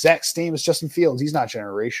the exact same as Justin Fields. He's not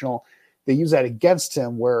generational. They use that against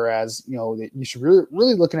him, whereas, you should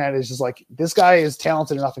really looking at it is just like, this guy is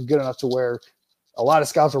talented enough and good enough to where a lot of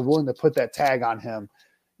scouts are willing to put that tag on him,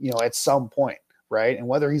 at some point, right? And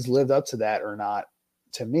whether he's lived up to that or not,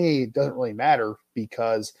 to me, doesn't really matter,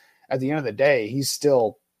 because at the end of the day, he's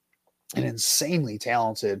still an insanely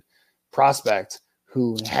talented prospect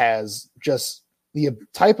who has just the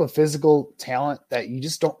type of physical talent that you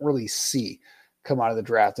just don't really see come out of the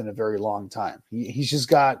draft in a very long time. He's just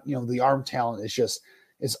got, the arm talent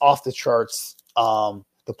is off the charts. The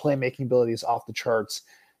playmaking ability is off the charts.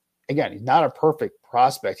 Again, he's not a perfect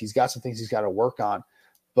prospect. He's got some things he's got to work on,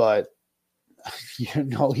 but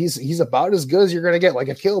he's about as good as you're going to get. Like,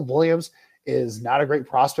 if Caleb Williams is not a great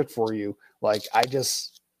prospect for you, like, I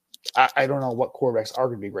don't know what quarterbacks are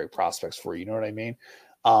going to be great prospects for you. You know what I mean?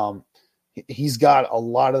 He's got a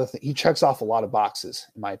lot of he checks off a lot of boxes,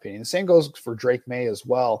 in my opinion. The same goes for Drake May as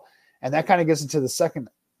well. And that kind of gets into the second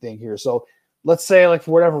thing here. So let's say, like,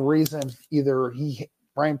 for whatever reason, either he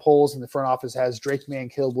Ryan Poles in the front office has Drake May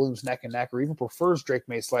and Caleb Williams neck and neck, or even prefers Drake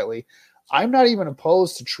May slightly, I'm not even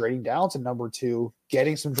opposed to trading down to number 2,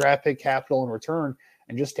 getting some draft pick capital in return,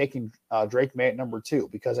 and just taking Drake May at number 2,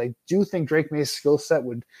 because I do think Drake May's skill set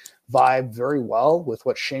would vibe very well with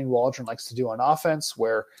what Shane Waldron likes to do on offense,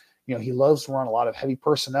 where he loves to run a lot of heavy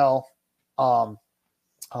personnel, a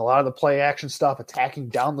lot of the play action stuff, attacking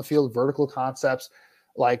down the field, vertical concepts.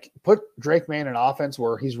 Like, put Drake May in an offense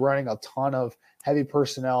where he's running a ton of heavy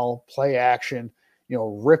personnel, play action,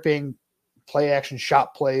 ripping play action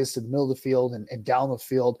shot plays to the middle of the field and down the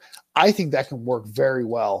field. I think that can work very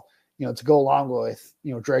well, to go along with,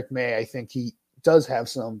 Drake May. I think he does have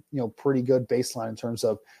some, pretty good baseline in terms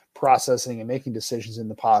of processing and making decisions in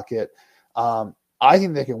the pocket. I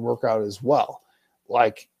think they can work out as well.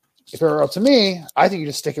 Like, if it were up to me, I think you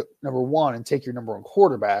just stick at number 1 and take your number 1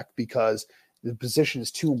 quarterback, because the position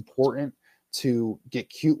is too important to get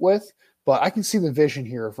cute with. But I can see the vision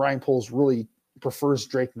here if Ryan Poles really prefers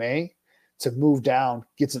Drake May to move down,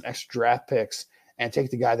 get some extra draft picks, and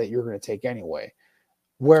take the guy that you're going to take anyway.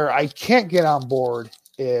 Where I can't get on board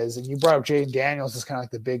is, and you brought up Jaden Daniels as kind of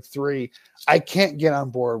like the big 3. I can't get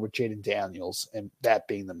on board with Jaden Daniels and that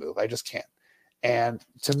being the move. I just can't. And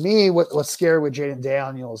to me, what's scary with Jaden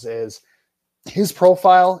Daniels is his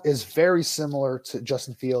profile is very similar to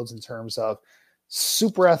Justin Fields in terms of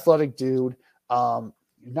super athletic dude.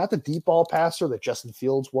 Not the deep ball passer that Justin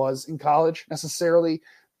Fields was in college necessarily,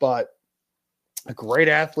 but a great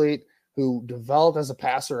athlete who developed as a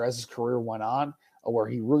passer as his career went on, where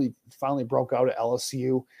he really finally broke out at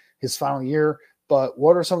LSU his final year. But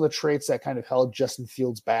what are some of the traits that kind of held Justin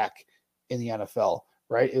Fields back in the NFL,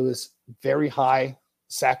 right? It was very high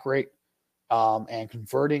sack rate and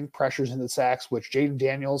converting pressures into sacks, which Jaden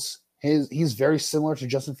Daniels, he's very similar to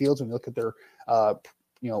Justin Fields when you look at their,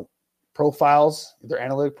 profiles, their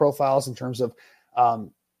analytic profiles in terms of,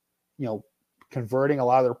 converting a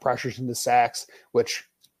lot of their pressures into sacks, which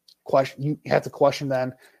you have to question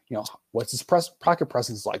then, what's his pocket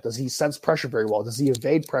presence like? Does he sense pressure very well? Does he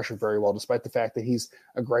evade pressure very well, despite the fact that he's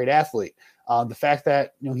a great athlete? The fact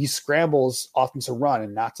that, he scrambles often to run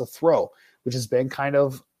and not to throw, which has been kind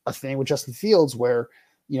of a thing with Justin Fields, where,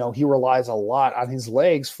 he relies a lot on his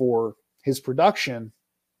legs for his production.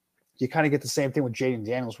 You kind of get the same thing with Jaden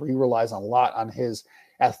Daniels, where he relies a lot on his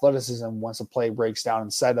athleticism once a play breaks down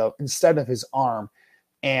instead of his arm.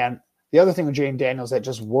 And the other thing with Jaden Daniels that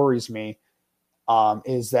just worries me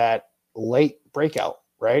is that late breakout,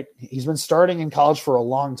 right? He's been starting in college for a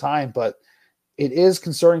long time, but it is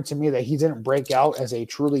concerning to me that he didn't break out as a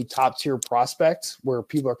truly top tier prospect where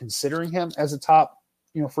people are considering him as a top,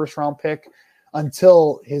 first round pick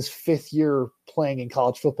until his 5th year playing in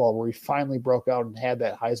college football, where he finally broke out and had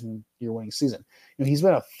that Heisman year winning season. He's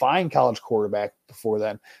been a fine college quarterback before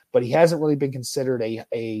then, but he hasn't really been considered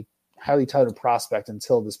a highly touted prospect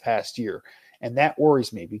until this past year. And that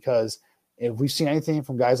worries me, because if we've seen anything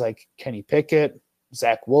from guys like Kenny Pickett,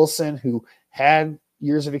 Zach Wilson, who had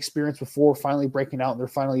years of experience before finally breaking out in their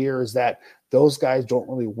final year, is that those guys don't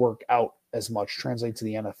really work out as much translate to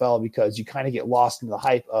the NFL, because you kind of get lost in the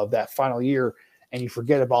hype of that final year and you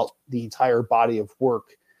forget about the entire body of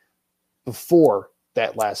work before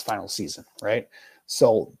that last final season, right?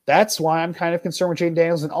 So that's why I'm kind of concerned with Jaden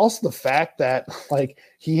Daniels, and also the fact that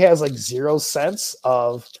he has zero sense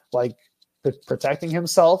of protecting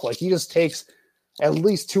himself. He just takes at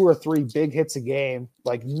least 2 or 3 big hits a game,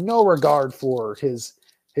 no regard for his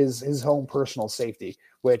own personal safety,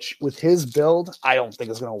 which with his build, I don't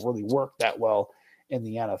think is going to really work that well in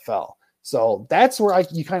the NFL. So that's where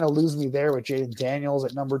you kind of lose me there with Jaden Daniels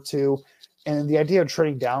at number 2. And the idea of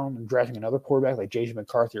trading down and drafting another quarterback like J.J.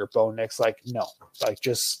 McCarthy or Bo Nix, no.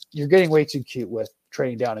 You're getting way too cute with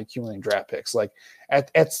trading down and accumulating draft picks.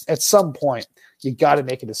 At some point, you got to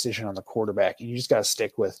make a decision on the quarterback, and you just got to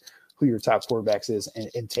stick with who your top quarterbacks is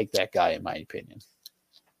and take that guy, in my opinion.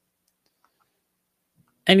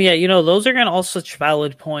 And yeah, those are all such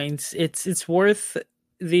valid points. It's worth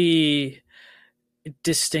the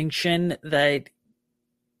distinction that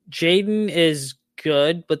Jaden is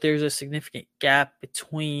good, but there's a significant gap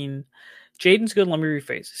between Jaden's good. Let me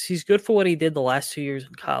rephrase this. He's good for what he did the last 2 years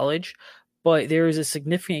in college, but there is a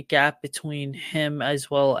significant gap between him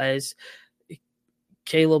as well as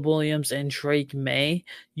Caleb Williams and Drake May.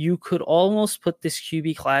 You could almost put this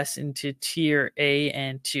QB class into tier A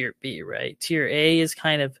and tier B, right? Tier A is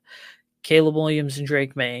kind of Caleb Williams and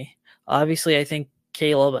Drake May. Obviously, I think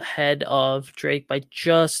Caleb ahead of Drake by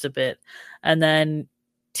just a bit. And then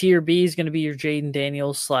tier B is going to be your Jaden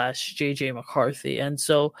Daniels / JJ McCarthy. And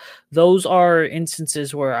so those are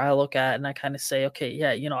instances where I look at and I kind of say, okay,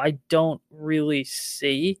 yeah, I don't really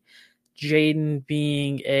see Jaden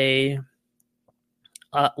being a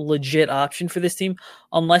legit option for this team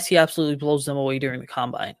unless he absolutely blows them away during the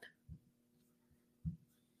combine.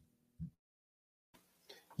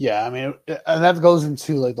 Yeah, I mean, and that goes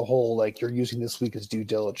into like the whole like you're using this week as due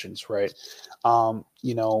diligence, right?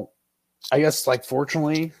 You know, I guess like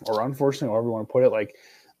fortunately or unfortunately, however you want to put it, like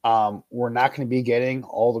we're not going to be getting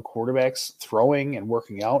all the quarterbacks throwing and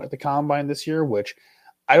working out at the combine this year, which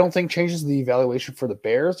I don't think changes the evaluation for the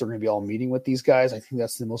Bears. They're going to be all meeting with these guys. I think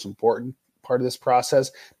that's the most important part of this process.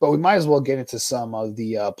 But we might as well get into some of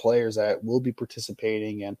the players that will be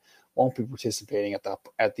participating and won't be participating at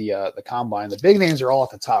the combine. The big names are all at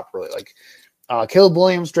the top, really. Like Caleb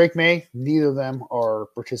Williams, Drake May, neither of them are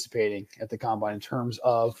participating at the combine in terms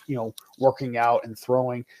of, you know, working out and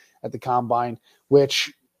throwing at the combine,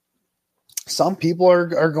 which some people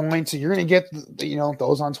are going to, you're going to get, you know,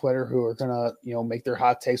 those on Twitter who are going to, you know, make their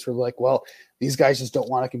hot takes where like, well, these guys just don't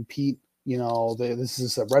want to compete. You know, this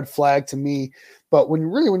is a red flag to me. But when you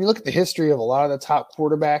look at the history of a lot of the top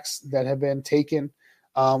quarterbacks that have been taken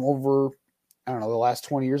over, I don't know, the last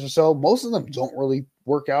 20 years or so, most of them don't really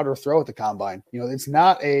work out or throw at the combine. You know, it's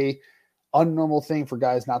not a unnormal thing for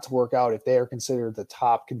guys not to work out if they are considered the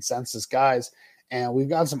top consensus guys. And we've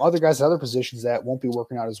got some other guys at other positions that won't be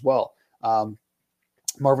working out as well.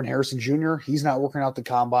 Marvin Harrison Jr., he's not working out the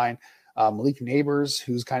combine. Malik Neighbors,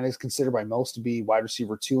 who's kind of considered by most to be wide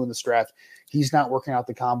receiver 2 in this draft, he's not working out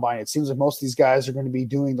the combine. It seems like most of these guys are going to be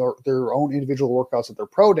doing their own individual workouts at their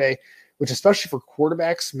pro day, which especially for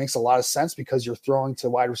quarterbacks makes a lot of sense because you're throwing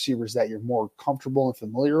to wide receivers that you're more comfortable and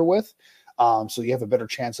familiar with. So you have a better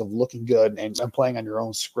chance of looking good and playing on your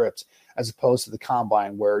own script as opposed to the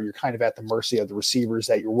combine where you're kind of at the mercy of the receivers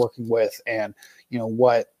that you're working with and, you know,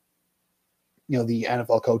 what, you know, the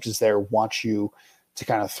NFL coaches there want you to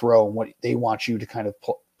kind of throw and what they want you to kind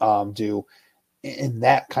of do in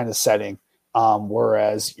that kind of setting.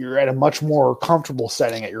 Whereas you're at a much more comfortable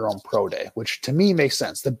setting at your own pro day, which to me makes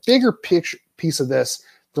sense. The bigger piece of this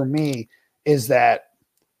for me is that,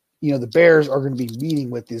 you know, the Bears are going to be meeting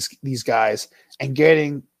with these guys and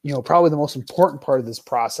getting, you know, probably the most important part of this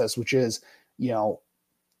process, which is, you know,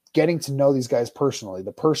 getting to know these guys personally,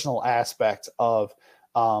 the personal aspect of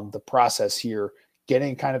the process here,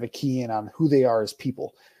 getting kind of a key in on who they are as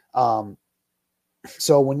people.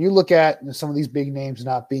 So when you look at some of these big names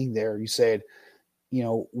not being there, you said, you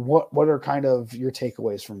know, what are kind of your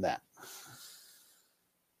takeaways from that?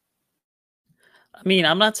 I mean,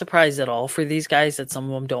 I'm not surprised at all for these guys that some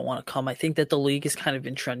of them don't want to come. I think that the league has kind of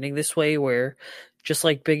been trending this way where just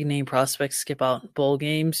like big name prospects skip out bowl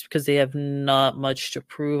games because they have not much to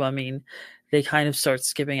prove. I mean, they kind of start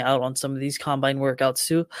skipping out on some of these combine workouts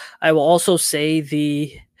too. I will also say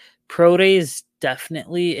the pro day is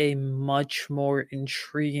definitely a much more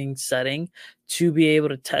intriguing setting to be able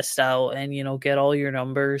to test out and, you know, get all your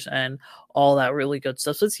numbers and all that really good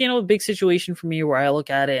stuff. So it's, you know, a big situation for me where I look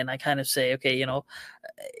at it and I kind of say, okay, you know,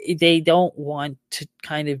 they don't want to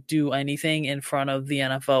kind of do anything in front of the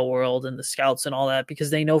NFL world and the scouts and all that because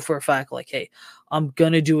they know for a fact, like, hey, I'm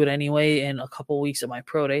going to do it anyway in a couple of weeks at my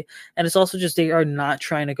pro day. And it's also just they are not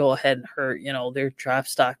trying to go ahead and hurt, you know, their draft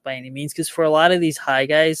stock by any means. Because for a lot of these high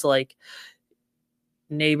guys like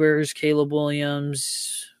Neighbors, Caleb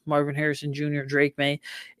Williams, Marvin Harrison Jr., Drake May,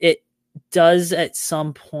 it does at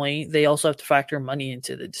some point, they also have to factor money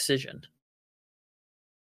into the decision.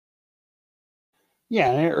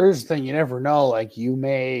 Yeah, and here's the thing, you never know, like you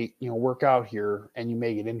may, you know, work out here and you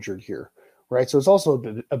may get injured here, right? So it's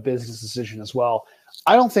also a business decision as well.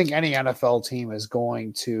 I don't think any NFL team is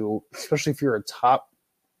going to, especially if you're a top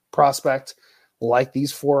prospect like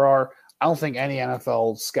these four are, I don't think any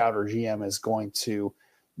NFL scout or GM is going to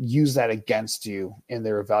use that against you in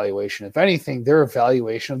their evaluation. If anything, their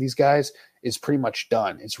evaluation of these guys is pretty much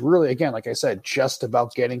done. It's really, again, like I said, just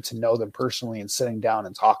about getting to know them personally and sitting down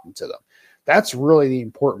and talking to them. That's really the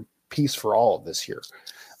important piece for all of this here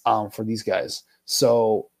for these guys.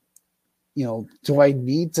 So, you know, do I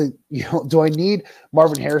need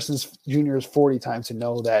Marvin Harrison Jr.'s 40 times to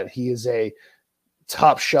know that he is a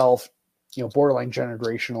top shelf, you know, borderline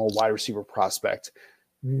generational wide receiver prospect?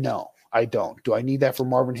 No, I don't. Do I need that for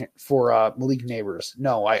Malik Neighbors?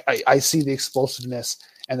 No, I see the explosiveness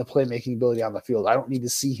and the playmaking ability on the field. I don't need to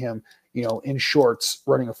see him, you know, in shorts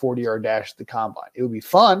running a 40-yard dash at the combine. It would be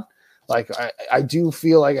fun. Like I do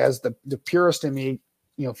feel like as the purist in me,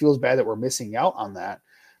 you know, feels bad that we're missing out on that.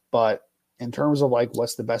 But in terms of like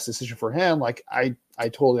what's the best decision for him, like I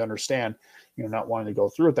totally understand, you know, not wanting to go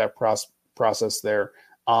through with that process there.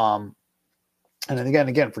 And then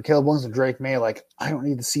again, for Caleb Williams and Drake May, like I don't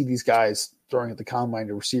need to see these guys throwing at the combine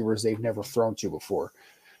to receivers they've never thrown to before,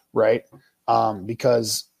 right?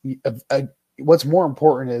 because what's more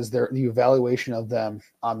important is the evaluation of them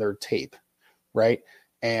on their tape, right?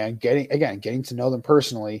 And getting to know them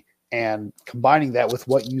personally and combining that with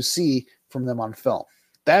what you see from them on film.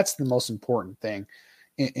 That's the most important thing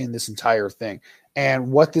in this entire thing.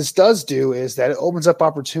 And what this does do is that it opens up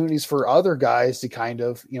opportunities for other guys to kind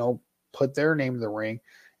of, put their name in the ring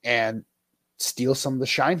and steal some of the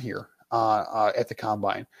shine here at the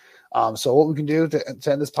combine. So what we can do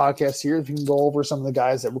to end this podcast here is we can go over some of the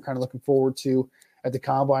guys that we're kind of looking forward to at the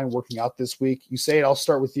combine working out this week. You say it, I'll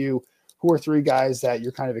start with you. Who are 3 guys that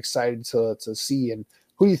you're kind of excited to see, and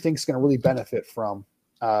who you think is going to really benefit from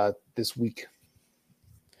this week?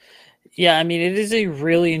 Yeah, I mean, it is a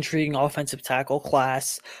really intriguing offensive tackle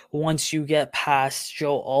class once you get past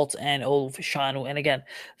Joe Alt and Olu Fashanu. And again,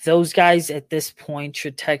 those guys at this point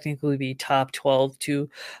should technically be top 12 to,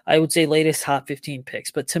 I would say, latest top 15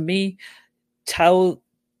 picks. But to me, Talais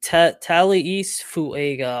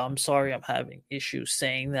Fuega, I'm sorry I'm having issues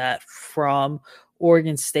saying that, from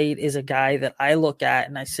Oregon State, is a guy that I look at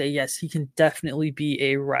and I say, yes, he can definitely be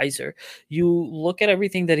a riser. You look at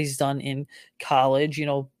everything that he's done in college,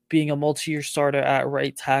 being a multi-year starter at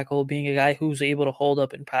right tackle, being a guy who's able to hold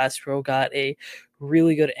up in pass pro, got a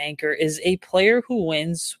really good anchor, is a player who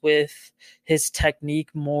wins with his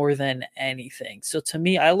technique more than anything. So to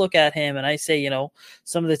me, I look at him and I say,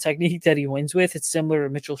 some of the technique that he wins with, it's similar to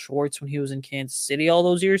Mitchell Schwartz when he was in Kansas City all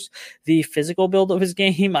those years. The physical build of his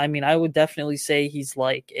game, I mean, I would definitely say he's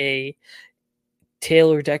like a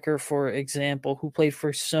Taylor Decker, for example, who played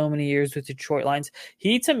for so many years with Detroit Lions.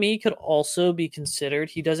 He, to me, could also be considered,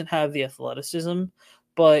 he doesn't have the athleticism,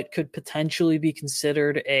 but could potentially be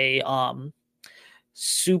considered a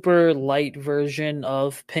super light version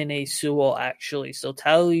of Penei Sewell, actually. So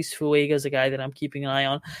Talais Fuega is a guy that I'm keeping an eye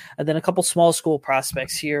on. And then a couple small school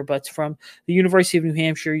prospects here, but from the University of New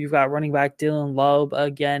Hampshire, you've got running back Dylan Loeb,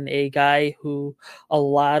 again, a guy who a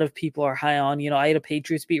lot of people are high on. I had a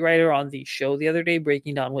Patriots beat writer on the show the other day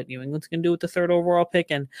breaking down what New England's going to do with the 3rd overall pick.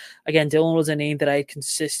 And again, Dylan was a name that I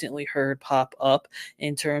consistently heard pop up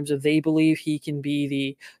in terms of they believe he can be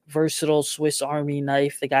the versatile Swiss Army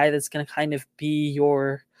knife, the guy that's going to kind of be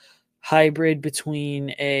your hybrid between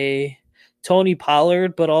a Tony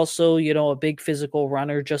Pollard, but also, a big physical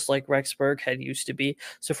runner, just like Rex Burkhead used to be.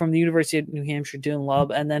 So from the University of New Hampshire, Dylan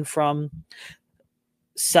Loeb. And then from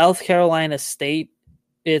South Carolina State,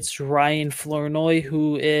 it's Ryan Flournoy,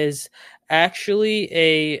 who is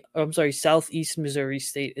actually Southeast Missouri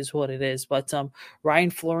State is what it is. But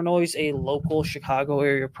Ryan Flournoy is a local Chicago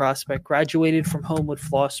area prospect, graduated from Homewood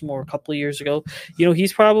Flossmoor a couple of years ago.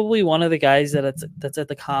 He's probably one of the guys that's at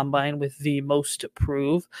the combine with the most to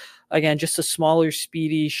prove. Again, just a smaller,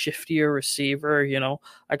 speedy, shiftier receiver,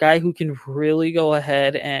 a guy who can really go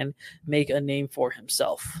ahead and make a name for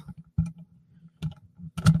himself.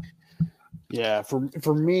 Yeah,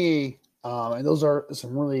 for me, and those are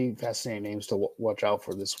some really fascinating names to watch out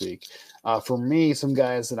for this week. For me, some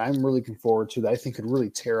guys that I'm really looking forward to that I think could really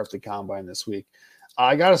tear up the combine this week.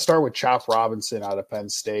 I got to start with Chop Robinson out of Penn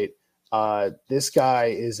State. This guy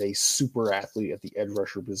is a super athlete at the edge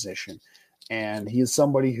rusher position, and he is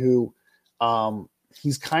somebody who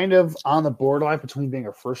he's kind of on the borderline between being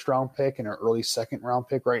a first-round pick and an early second-round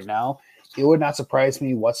pick right now. It would not surprise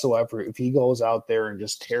me whatsoever if he goes out there and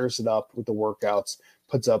just tears it up with the workouts,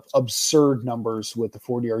 puts up absurd numbers with the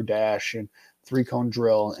 40-yard dash and 3-cone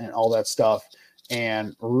drill and all that stuff,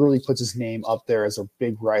 and really puts his name up there as a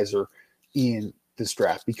big riser in this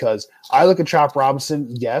draft. Because I look at Chop Robinson,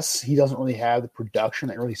 yes, he doesn't really have the production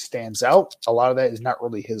that really stands out. A lot of that is not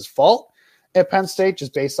really his fault at Penn State,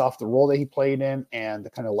 just based off the role that he played in and the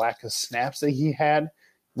kind of lack of snaps that he had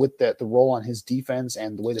with the role on his defense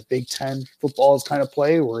and the way the Big Ten football is kind of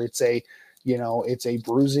play, where it's a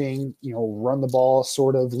bruising, run the ball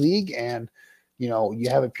sort of league. And, you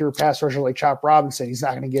have a pure pass rusher like Chop Robinson. He's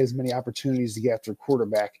not going to get as many opportunities to get after a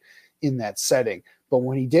quarterback in that setting. But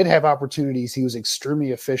when he did have opportunities, he was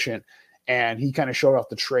extremely efficient, and he kind of showed off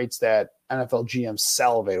the traits that NFL GMs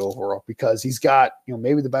salivate overall, because he's got,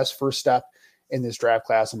 maybe the best first step in this draft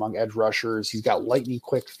class among edge rushers. He's got lightning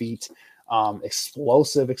quick feet.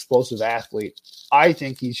 Explosive athlete. I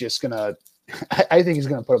think he's going to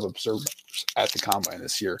put up absurd numbers at the combine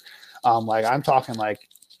this year. I'm talking like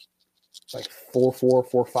 4.4,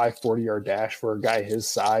 4.5, 40-yard dash for a guy his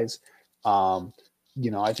size. I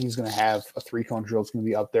think he's going to have a 3-cone drill. It's going to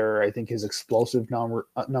be up there. I think his explosive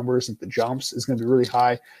numbers and the jumps is going to be really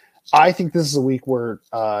high. I think this is a week where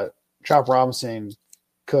Chop Robinson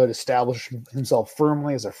could establish himself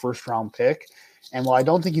firmly as a first-round pick. And while I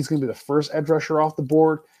don't think he's going to be the first edge rusher off the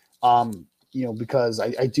board, because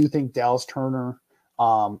I do think Dallas Turner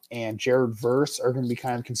and Jared Verse are going to be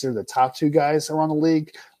kind of considered the top two guys around the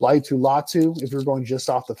league. Laiatu Latu, if you're going just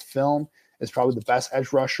off the film, is probably the best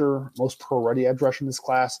edge rusher, most pro-ready edge rusher in this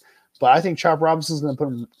class. But I think Chop Robinson is going to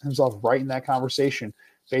put himself right in that conversation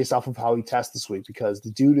based off of how he tests this week, because the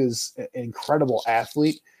dude is an incredible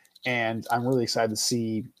athlete, and I'm really excited to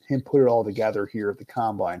see him put it all together here at the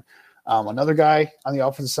Combine. Another guy on the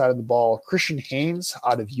offensive side of the ball, Christian Haynes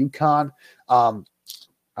out of UConn,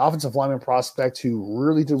 offensive lineman prospect who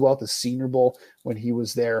really did well at the Senior Bowl when he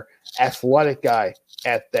was there. Athletic guy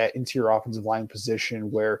at that interior offensive line position,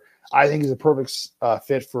 where I think he's a perfect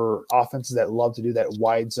fit for offenses that love to do that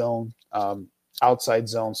wide zone, outside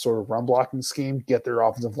zone sort of run blocking scheme, get their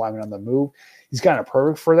offensive lineman on the move. He's kind of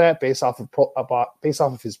perfect for that based off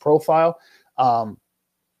of his profile.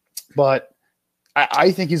 But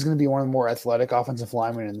I think he's going to be one of the more athletic offensive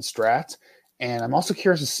linemen in this draft. And I'm also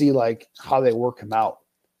curious to see like how they work him out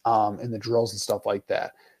in the drills and stuff like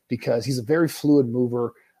that, because he's a very fluid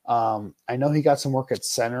mover. I know he got some work at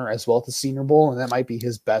center as well at the Senior Bowl, and that might be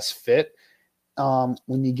his best fit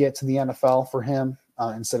when you get to the NFL for him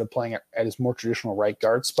instead of playing at his more traditional right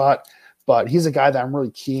guard spot. But he's a guy that I'm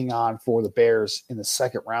really keying on for the Bears in the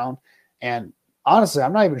second round. And honestly,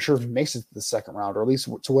 I'm not even sure if he makes it to the second round, or at least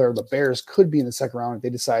to where the Bears could be in the second round if they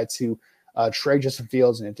decide to trade Justin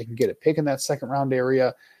Fields, and if they can get a pick in that second round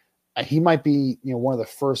area. He might be, one of the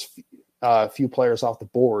first few players off the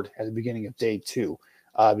board at the beginning of day two,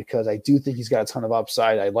 because I do think he's got a ton of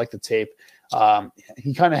upside. I like the tape.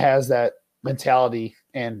 He kind of has that mentality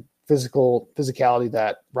and physicality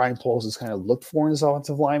that Ryan Poles has kind of looked for in his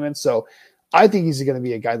offensive lineman. So I think he's going to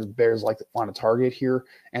be a guy that the Bears want to target here.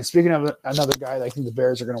 And speaking of another guy that I think the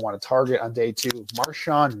Bears are going to want to target on day two,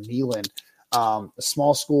 Marshawn Nealon, a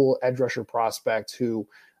small school edge rusher prospect who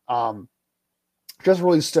just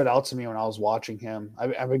really stood out to me when I was watching him.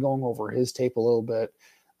 I've been going over his tape a little bit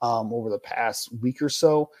over the past week or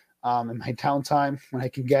so in my downtime when I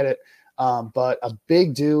can get it. But a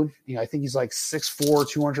big dude, I think he's like 6'4",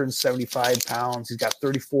 275 pounds. He's got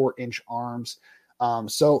 34-inch arms.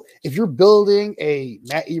 So if you're building a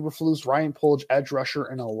Matt Eberflus, Ryan Poles edge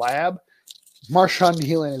rusher in a lab, Marshawn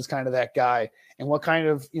Nealon is kind of that guy. And what kind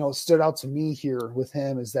of, stood out to me here with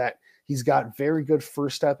him is that he's got very good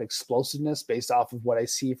first step explosiveness based off of what I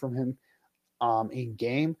see from him in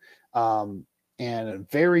game, and a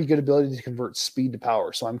very good ability to convert speed to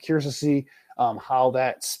power. So I'm curious to see how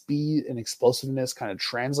that speed and explosiveness kind of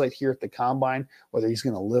translate here at the Combine, whether he's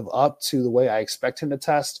going to live up to the way I expect him to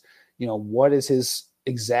test. What is his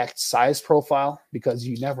exact size profile? Because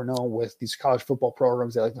you never know with these college football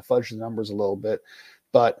programs, they like to fudge the numbers a little bit.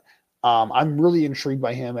 But I'm really intrigued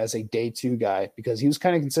by him as a day two guy, because he was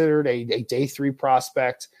kind of considered a day three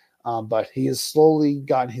prospect, but he has slowly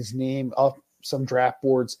gotten his name up some draft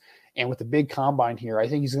boards. And with the big Combine here, I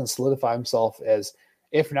think he's going to solidify himself as,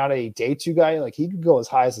 if not a day two guy, like he could go as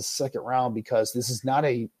high as the second round, because this is not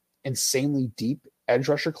a insanely deep edge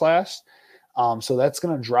rusher class. So that's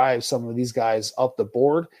going to drive some of these guys up the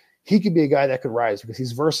board. He could be a guy that could rise because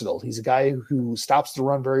he's versatile. He's a guy who stops the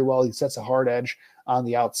run very well. He sets a hard edge on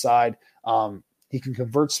the outside. He can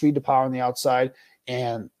convert speed to power on the outside.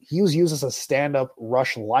 And he was used as a stand-up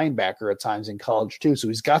rush linebacker at times in college too. So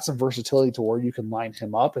he's got some versatility to where you can line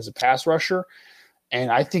him up as a pass rusher.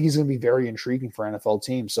 And I think he's going to be very intriguing for NFL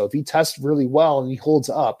teams. So if he tests really well and he holds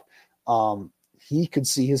up, he could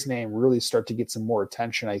see his name really start to get some more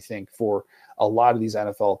attention, I think, for a lot of these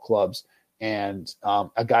NFL clubs, and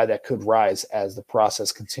a guy that could rise as the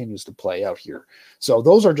process continues to play out here. So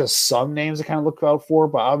those are just some names to kind of look out for,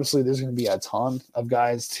 but obviously there's going to be a ton of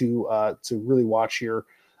guys to really watch here.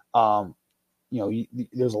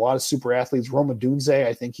 There's a lot of super athletes. Rome Odunze,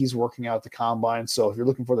 I think he's working out at the Combine. So if you're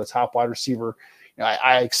looking for the top wide receiver,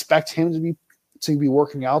 I expect him to be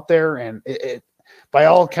working out there, and it by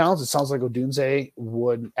all accounts, it sounds like Odunze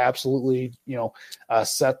would absolutely,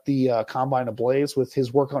 set the Combine ablaze with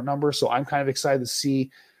his workout numbers. So I'm kind of excited to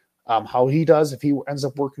see how he does if he ends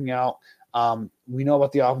up working out. We know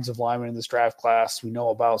about the offensive linemen in this draft class. We know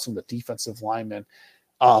about some of the defensive linemen.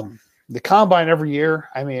 The Combine every year,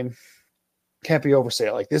 can't be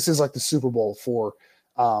overstated. Like, this is like the Super Bowl for,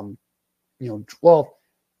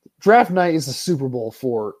 draft night is the Super Bowl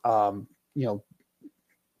for, the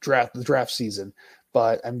draft season.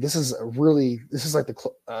 But this is like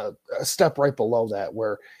a step right below that,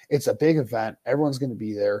 where it's a big event. Everyone's going to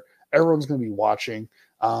be there. Everyone's going to be watching.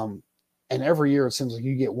 And every year it seems like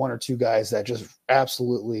you get one or two guys that just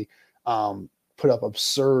absolutely put up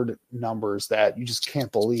absurd numbers that you just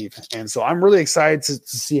can't believe. And so I'm really excited to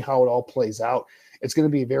see how it all plays out. It's going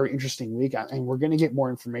to be a very interesting week, and we're going to get more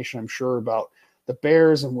information, I'm sure, about the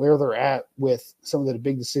Bears and where they're at with some of the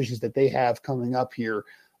big decisions that they have coming up here.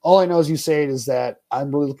 All I know, as you say, is that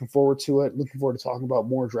I'm really looking forward to it, looking forward to talking about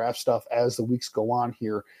more draft stuff as the weeks go on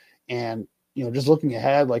here. And, just looking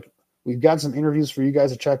ahead, like we've got some interviews for you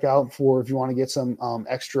guys to check out for if you want to get some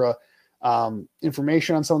extra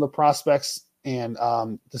information on some of the prospects and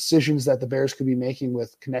decisions that the Bears could be making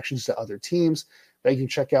with connections to other teams that you can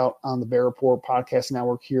check out on the Bear Report podcast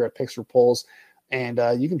network here at Picks for Polls. And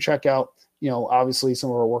you can check out, obviously some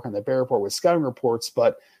of our work on the Bear Report with scouting reports,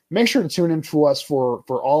 but make sure to tune in to us for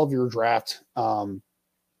all of your draft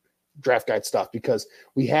guide stuff, because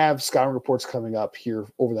we have scouting reports coming up here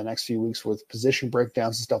over the next few weeks with position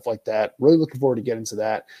breakdowns and stuff like that. Really looking forward to getting to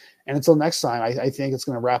that. And until next time, I think it's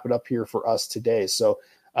going to wrap it up here for us today. So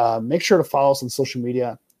make sure to follow us on social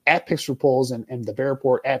media at Picks for Polls and the Bear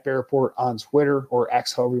Report at Bear Report on Twitter or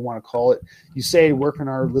X, however you want to call it. You say, where can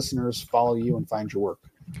our listeners follow you and find your work?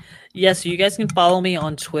 Yes, so you guys can follow me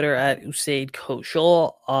on Twitter at Usaid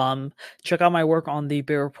Koshal. Check out my work on the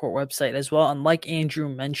Bear Report website as well. And like Andrew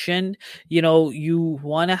mentioned, you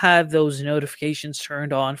want to have those notifications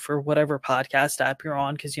turned on for whatever podcast app you're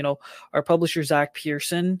on, because, our publisher, Zach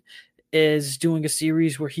Pearson, is doing a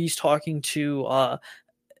series where he's talking to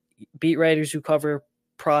beat writers who cover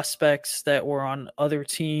prospects that were on other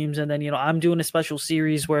teams. And then, I'm doing a special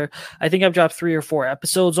series where I think I've dropped 3 or 4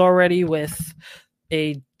 episodes already with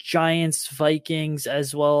a Giants, Vikings,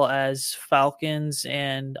 as well as Falcons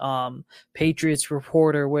and Patriots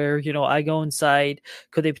reporter where, I go inside,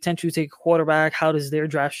 could they potentially take a quarterback? How does their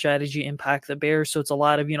draft strategy impact the Bears? So it's a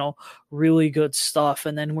lot of, really good stuff.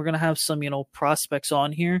 And then we're going to have some, prospects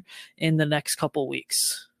on here in the next couple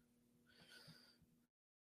weeks.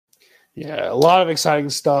 Yeah, a lot of exciting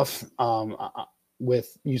stuff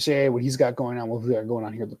with UCA, what he's got going on, what we got going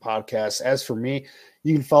on here at the podcast. As for me,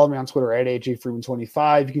 you can follow me on Twitter at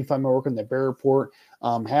AJFreeman25. You can find my work on the Bear Report.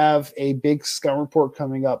 Have a big scout report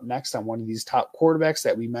coming up next on one of these top quarterbacks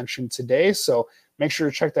that we mentioned today. So make sure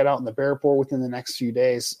to check that out in the Bear Report within the next few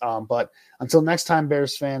days. But until next time,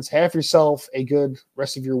 Bears fans, have yourself a good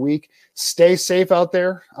rest of your week. Stay safe out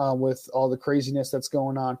there with all the craziness that's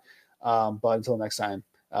going on. But until next time,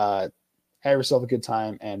 have yourself a good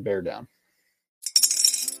time and bear down.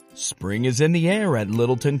 Spring is in the air at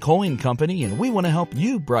Littleton Coin Company, and we want to help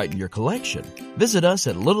you brighten your collection. Visit us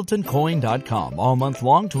at littletoncoin.com all month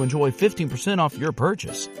long to enjoy 15% off your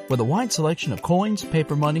purchase. With a wide selection of coins,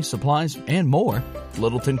 paper money, supplies, and more,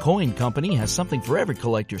 Littleton Coin Company has something for every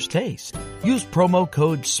collector's taste. Use promo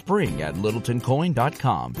code SPRING at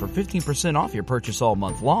littletoncoin.com for 15% off your purchase all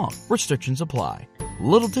month long. Restrictions apply.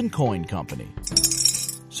 Littleton Coin Company.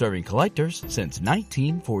 Serving collectors since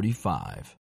 1945.